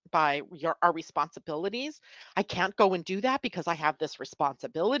 by our responsibilities. I can't go and do that because I have this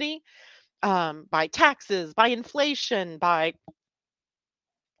responsibility. By taxes, by inflation, by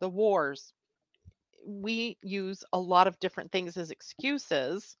the wars. We use a lot of different things as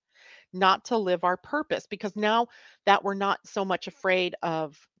excuses not to live our purpose because now that we're not so much afraid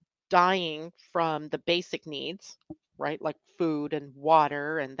of dying from the basic needs, right? Like food and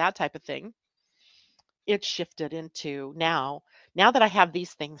water and that type of thing, it's shifted into now that I have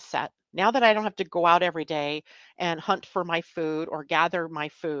these things set, now that I don't have to go out every day and hunt for my food or gather my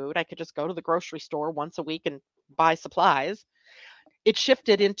food, I could just go to the grocery store once a week and buy supplies. It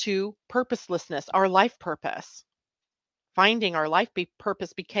shifted into purposelessness, our life purpose. Finding our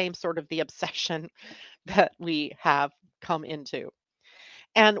purpose became sort of the obsession that we have come into.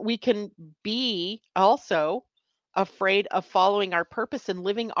 And we can be also afraid of following our purpose and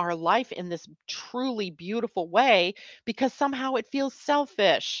living our life in this truly beautiful way because somehow it feels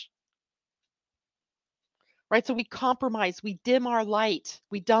selfish, right? So we compromise, we dim our light,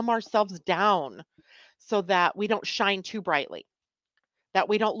 we dumb ourselves down so that we don't shine too brightly, that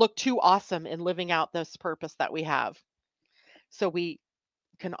we don't look too awesome in living out this purpose that we have. So we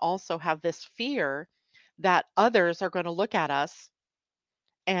can also have this fear that others are going to look at us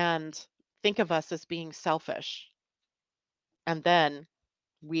and think of us as being selfish. And then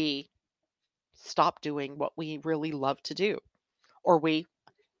we stop doing what we really love to do, or we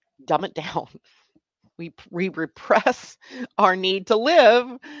dumb it down. We repress our need to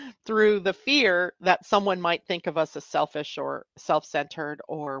live through the fear that someone might think of us as selfish or self-centered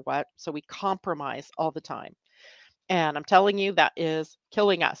or what. So we compromise all the time. And I'm telling you, that is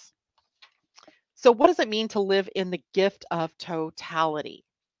killing us. So, what does it mean to live in the gift of totality?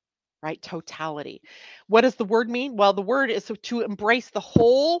 right? Totality. What does the word mean? Well, the word is to embrace the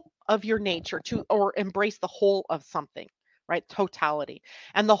whole of your nature, to or embrace the whole of something, right? Totality.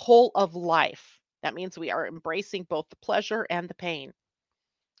 And the whole of life. That means we are embracing both the pleasure and the pain,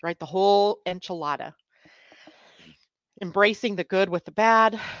 right? The whole enchilada. Embracing the good with the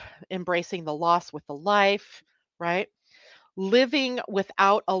bad, embracing the loss with the life, right? Living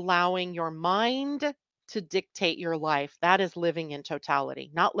without allowing your mind to dictate your life. That is living in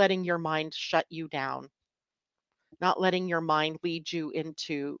totality, not letting your mind shut you down, not letting your mind lead you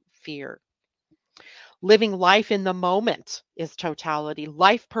into fear. Living life in the moment is totality.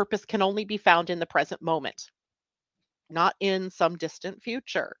 Life purpose can only be found in the present moment, not in some distant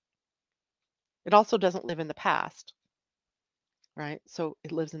future. It also doesn't live in the past, right? So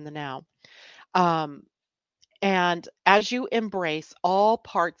it lives in the now. Um, And as you embrace all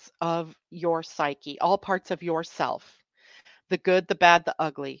parts of your psyche, all parts of yourself, the good, the bad, the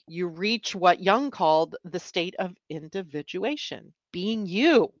ugly, you reach what Jung called the state of individuation, being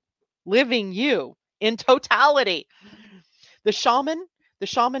you, living you in totality. The shaman, the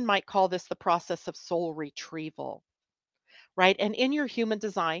shaman might call this the process of soul retrieval, right? And in your human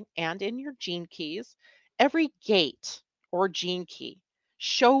design and in your gene keys, every gate or gene key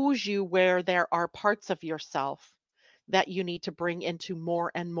shows you where there are parts of yourself that you need to bring into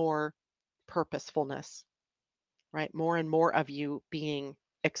more and more purposefulness, right? More and more of you being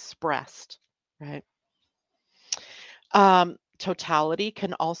expressed, right? Totality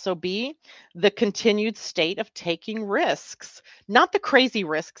can also be the continued state of taking risks, not the crazy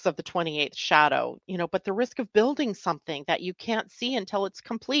risks of the 28th shadow, but the risk of building something that you can't see until it's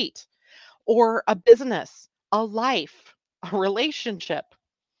complete, or a business, a life, a relationship,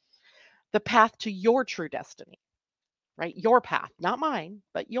 the path to your true destiny, right? Your path, not mine,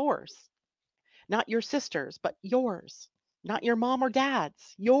 but yours. Not your sister's, but yours. Not your mom or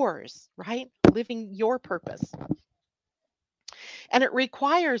dad's, yours, right? Living your purpose. And it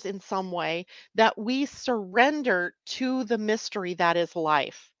requires in some way that we surrender to the mystery that is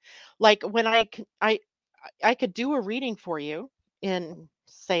life. Like when I could do a reading for you in,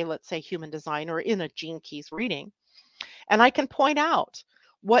 say, let's say human design or in a Gene Keys reading, and I can point out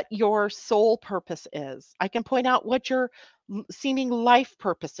what your soul purpose is. I can point out what your seeming life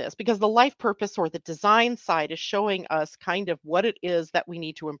purpose is, because the life purpose or the design side is showing us kind of what it is that we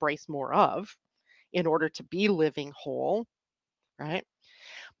need to embrace more of in order to be living whole, right?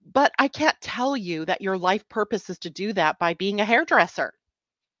 But I can't tell you that your life purpose is to do that by being a hairdresser.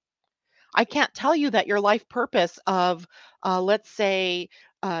 I can't tell you that your life purpose of, let's say,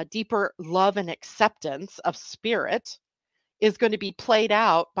 deeper love and acceptance of spirit is going to be played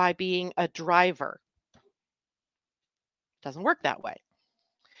out by being a driver. Doesn't work that way.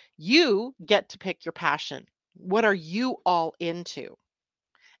 You get to pick your passion. What are you all into?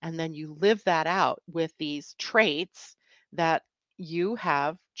 And then you live that out with these traits that you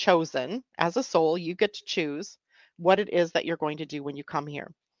have chosen as a soul. You get to choose what it is that you're going to do when you come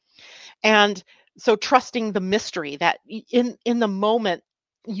here. And so trusting the mystery that in the moment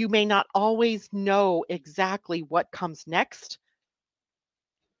you may not always know exactly what comes next.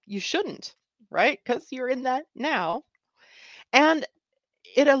 You shouldn't, right? Because you're in that now. And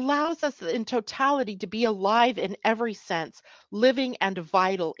it allows us in totality to be alive in every sense, living and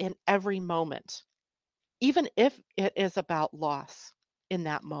vital in every moment, even if it is about loss in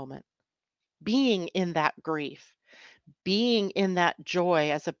that moment, being in that grief, being in that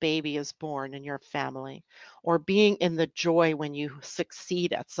joy as a baby is born in your family, or being in the joy when you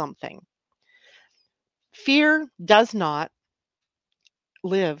succeed at something. Fear does not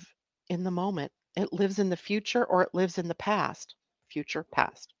live in the moment. It lives in the future or it lives in the past, future,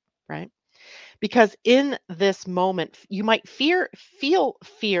 past, right? Because in this moment, you might feel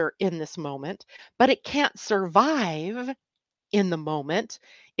fear in this moment, but it can't survive in the moment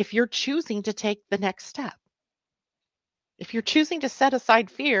if you're choosing to take the next step. If you're choosing to set aside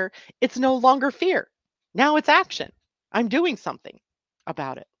fear, it's no longer fear. Now it's action. I'm doing something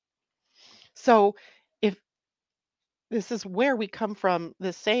about it. So if this is where we come from,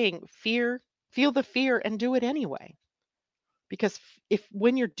 the saying, fear, feel the fear and do it anyway. Because if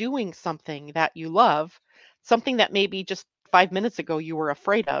when you're doing something that you love, something that maybe just 5 minutes ago you were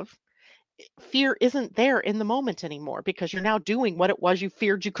afraid of, fear isn't there in the moment anymore because you're now doing what it was you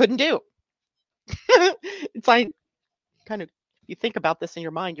feared you couldn't do. It's like kind of, you think about this in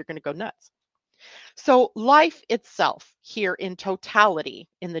your mind, you're going to go nuts. So life itself here in totality,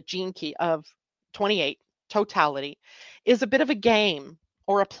 in the gene key of 28, totality, is a bit of a game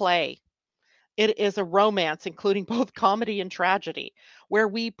or a play. It is a romance, including both comedy and tragedy, where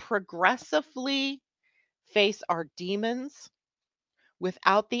we progressively face our demons,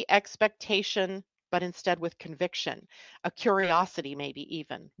 without the expectation, but instead with conviction, a curiosity, maybe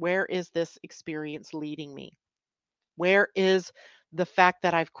even. Where is this experience leading me? Where is the fact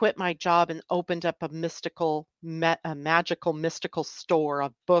that I've quit my job and opened up a a magical, mystical store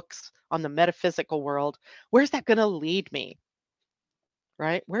of books on the metaphysical world? Where's that going to lead me?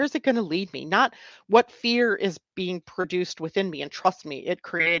 Right? Where is it going to lead me? Not what fear is being produced within me. And trust me, it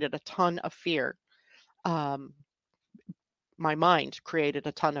created a ton of fear. Um, my mind created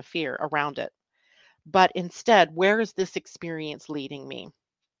a ton of fear around it. But instead, where is this experience leading me?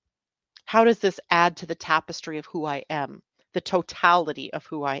 How does this add to the tapestry of who I am, the totality of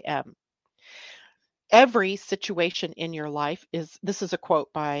who I am? Every situation in your life is, this is a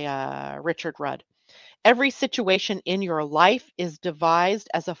quote by Richard Rudd. Every situation in your life is devised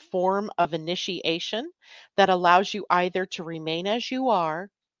as a form of initiation that allows you either to remain as you are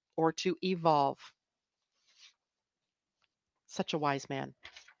or to evolve. Such a wise man.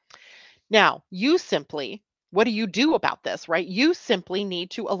 Now, what do you do about this, right? You simply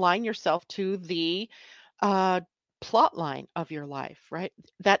need to align yourself to the uh, plot line of your life, right?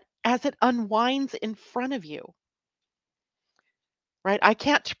 That as it unwinds in front of you, right? I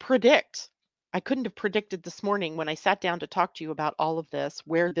couldn't have predicted this morning when I sat down to talk to you about all of this,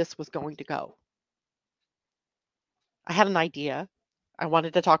 where this was going to go. I had an idea. I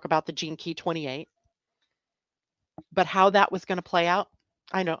wanted to talk about the Gene Key 28, but how that was going to play out,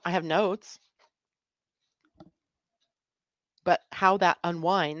 I know I have notes, but how that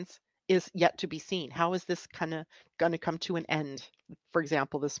unwinds is yet to be seen. How is this kind of going to come to an end, for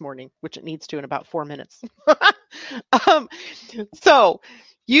example, this morning, which it needs to in about 4 minutes? um, so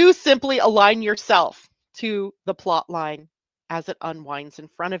you simply align yourself to the plot line as it unwinds in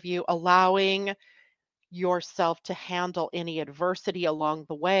front of you, allowing yourself to handle any adversity along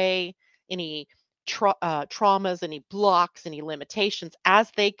the way, any traumas, any blocks, any limitations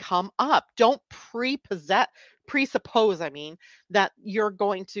as they come up. Don't presuppose, that you're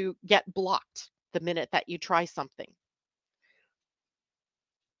going to get blocked the minute that you try something.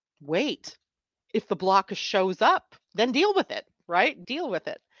 Wait. If the block shows up, then deal with it, right? Deal with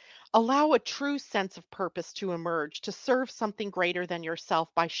it. Allow a true sense of purpose to emerge, to serve something greater than yourself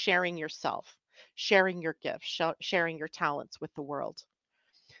by sharing yourself, sharing your gifts, sharing your talents with the world.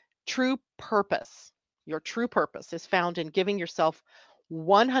 True purpose, your true purpose is found in giving yourself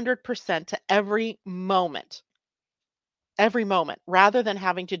 100% to every moment, rather than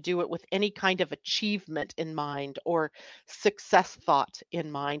having to do it with any kind of achievement in mind or success thought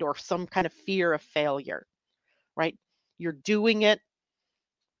in mind or some kind of fear of failure, right? You're doing it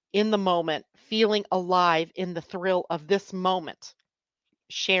in the moment, feeling alive in the thrill of this moment,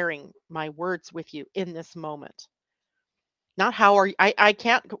 sharing my words with you in this moment. Not how are you, I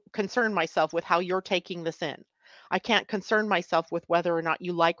can't concern myself with how you're taking this in. I can't concern myself with whether or not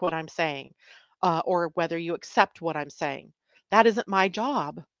you like what I'm saying, or whether you accept what I'm saying. That isn't my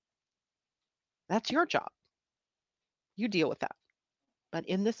job. That's your job. You deal with that. But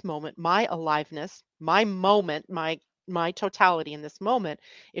in this moment, my aliveness, my moment, my totality in this moment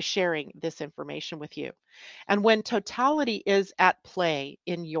is sharing this information with you. And when totality is at play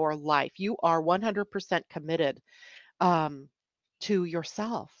in your life, you are 100% committed um, to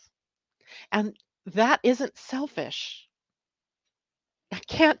yourself. And that isn't selfish. That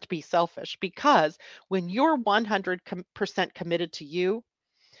can't be selfish, because when you're 100% committed to you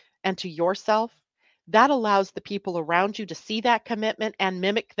and to yourself, that allows the people around you to see that commitment and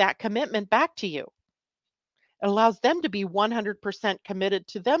mimic that commitment back to you. It allows them to be 100% committed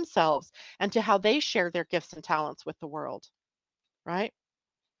to themselves and to how they share their gifts and talents with the world, right?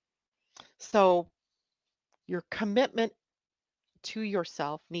 So your commitment to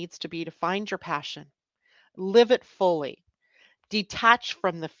yourself needs to be to find your passion, live it fully, detach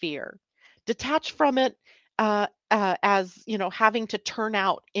from the fear, detach from it as, having to turn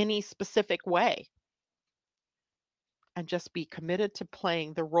out any specific way, and just be committed to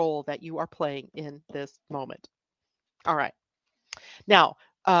playing the role that you are playing in this moment. All right. Now,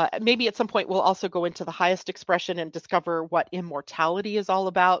 maybe at some point we'll also go into the highest expression and discover what immortality is all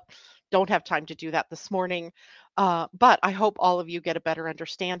about. Don't have time to do that this morning, but I hope all of you get a better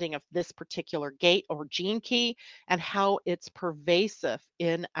understanding of this particular gate or gene key and how it's pervasive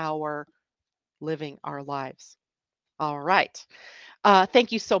in our living our lives. All right.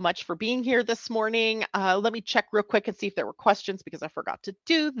 Thank you so much for being here this morning. Let me check real quick and see if there were questions, because I forgot to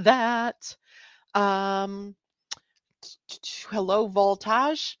do that. Um, Hello,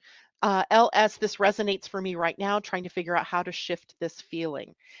 Voltage. LS, this resonates for me right now, trying to figure out how to shift this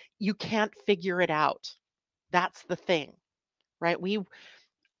feeling. You can't figure it out. That's the thing, right?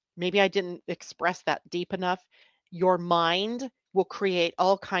 Maybe I didn't express that deep enough. Your mind will create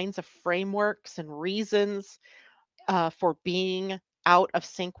all kinds of frameworks and reasons for being out of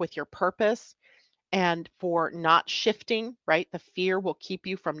sync with your purpose and for not shifting, right? The fear will keep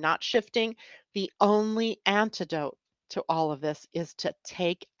you from not shifting. The only antidote to all of this is to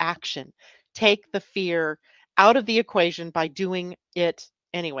take action. Take the fear out of the equation by doing it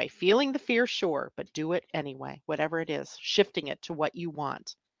anyway. Feeling the fear, sure, but do it anyway, whatever it is, shifting it to what you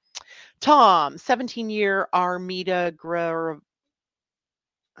want. Tom, 17-year Armida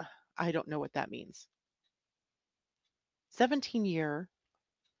I don't know what that means. 17-year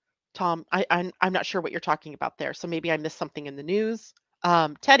Tom, I'm not sure what you're talking about there, so maybe I missed something in the news.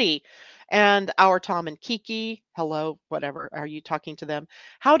 Teddy and our Tom and Kiki, hello, whatever, are you talking to them?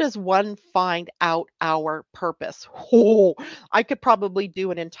 How does one find out our purpose? Oh, I could probably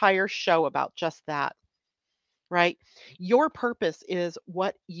do an entire show about just that, right? Your purpose is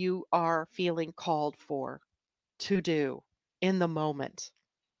what you are feeling called for to do in the moment,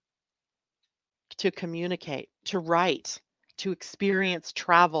 to communicate, to write, to experience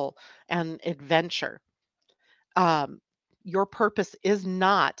travel and adventure. Um, your purpose is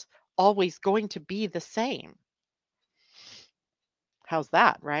not always going to be the same. How's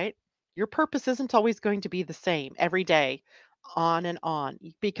that, right? Your purpose isn't always going to be the same every day, on and on,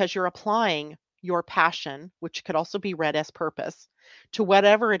 because you're applying your passion, which could also be read as purpose, to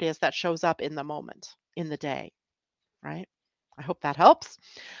whatever it is that shows up in the moment, in the day, right? I hope that helps.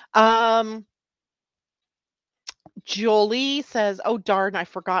 Jolie says, "Oh, darn, I've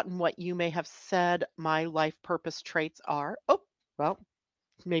forgotten what you may have said my life purpose traits are." Oh, well,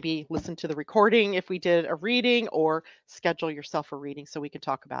 maybe listen to the recording if we did a reading, or schedule yourself a reading so we can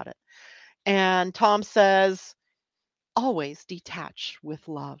talk about it. And Tom says, always detach with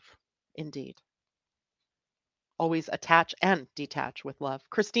love. Indeed. Always attach and detach with love.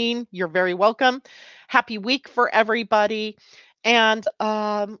 Christine, you're very welcome. Happy week for everybody. And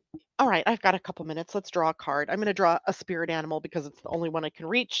all right, I've got a couple minutes. Let's draw a card. I'm going to draw a spirit animal because it's the only one I can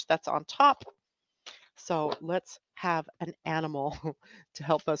reach that's on top. So let's have an animal to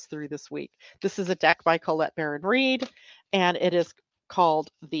help us through this week. This is a deck by Colette Baron Reed, and it is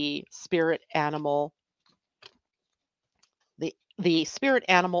called the Spirit Animal, the Spirit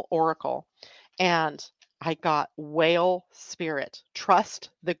Animal Oracle. And I got Whale Spirit,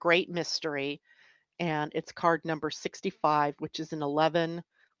 Trust the Great Mystery, and it's card number 65, which is an 11,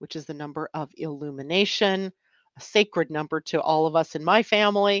 which is the number of illumination, a sacred number to all of us in my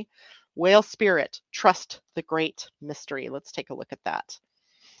family. Whale Spirit, Trust the Great Mystery. Let's take a look at that.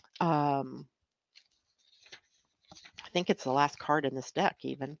 I think it's the last card in this deck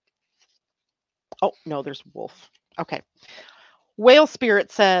even. Oh, no, there's Wolf. Okay. Whale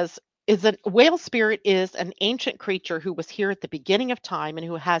Spirit says, Whale Spirit is an ancient creature who was here at the beginning of time and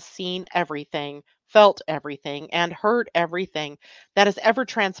who has seen everything, felt everything, and heard everything that has ever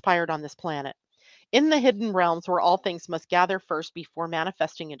transpired on this planet. In the hidden realms where all things must gather first before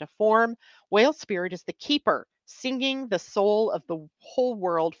manifesting into form, Whale Spirit is the keeper, singing the soul of the whole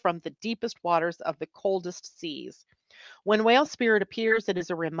world from the deepest waters of the coldest seas. When Whale Spirit appears, it is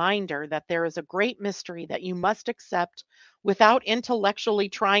a reminder that there is a great mystery that you must accept without intellectually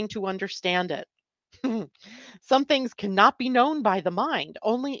trying to understand it. Some things cannot be known by the mind,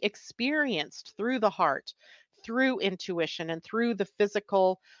 only experienced through the heart, through intuition, and through the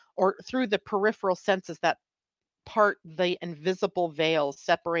physical or through the peripheral senses that part the invisible veils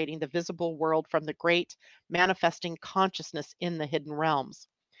separating the visible world from the great manifesting consciousness in the hidden realms.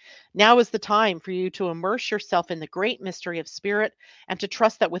 Now is the time for you to immerse yourself in the great mystery of spirit and to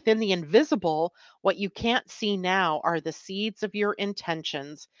trust that within the invisible, what you can't see now are the seeds of your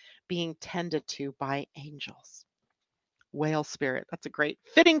intentions being tended to by angels. Whale Spirit. That's a great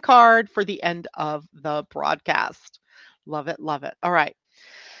fitting card for the end of the broadcast. Love it. Love it. All right.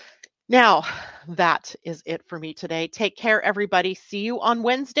 Now, that is it for me today. Take care, everybody. See you on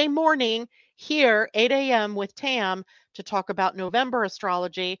Wednesday morning here, 8 a.m. with Tam to talk about November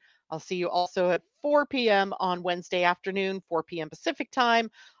astrology. I'll see you also at 4 p.m. on Wednesday afternoon, 4 p.m. Pacific time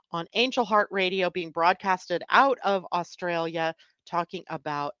on Angel Heart Radio, being broadcasted out of Australia, talking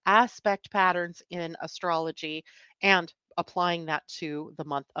about aspect patterns in astrology and applying that to the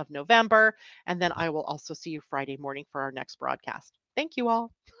month of November. And then I will also see you Friday morning for our next broadcast. Thank you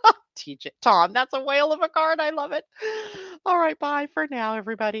all. TJ, Tom, that's a whale of a card. I love it. All right, bye for now,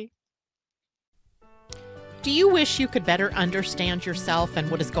 everybody. Do you wish you could better understand yourself and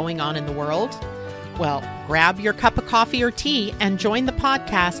what is going on in the world? Well, grab your cup of coffee or tea and join the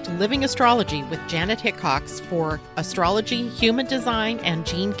podcast Living Astrology with Janet Hickox for astrology, human design, and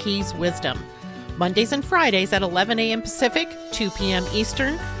Gene Keys wisdom. Mondays and Fridays at 11 a.m. Pacific, 2 p.m.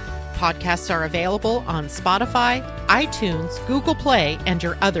 Eastern. Podcasts are available on Spotify, iTunes, Google Play, and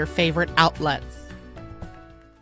your other favorite outlets.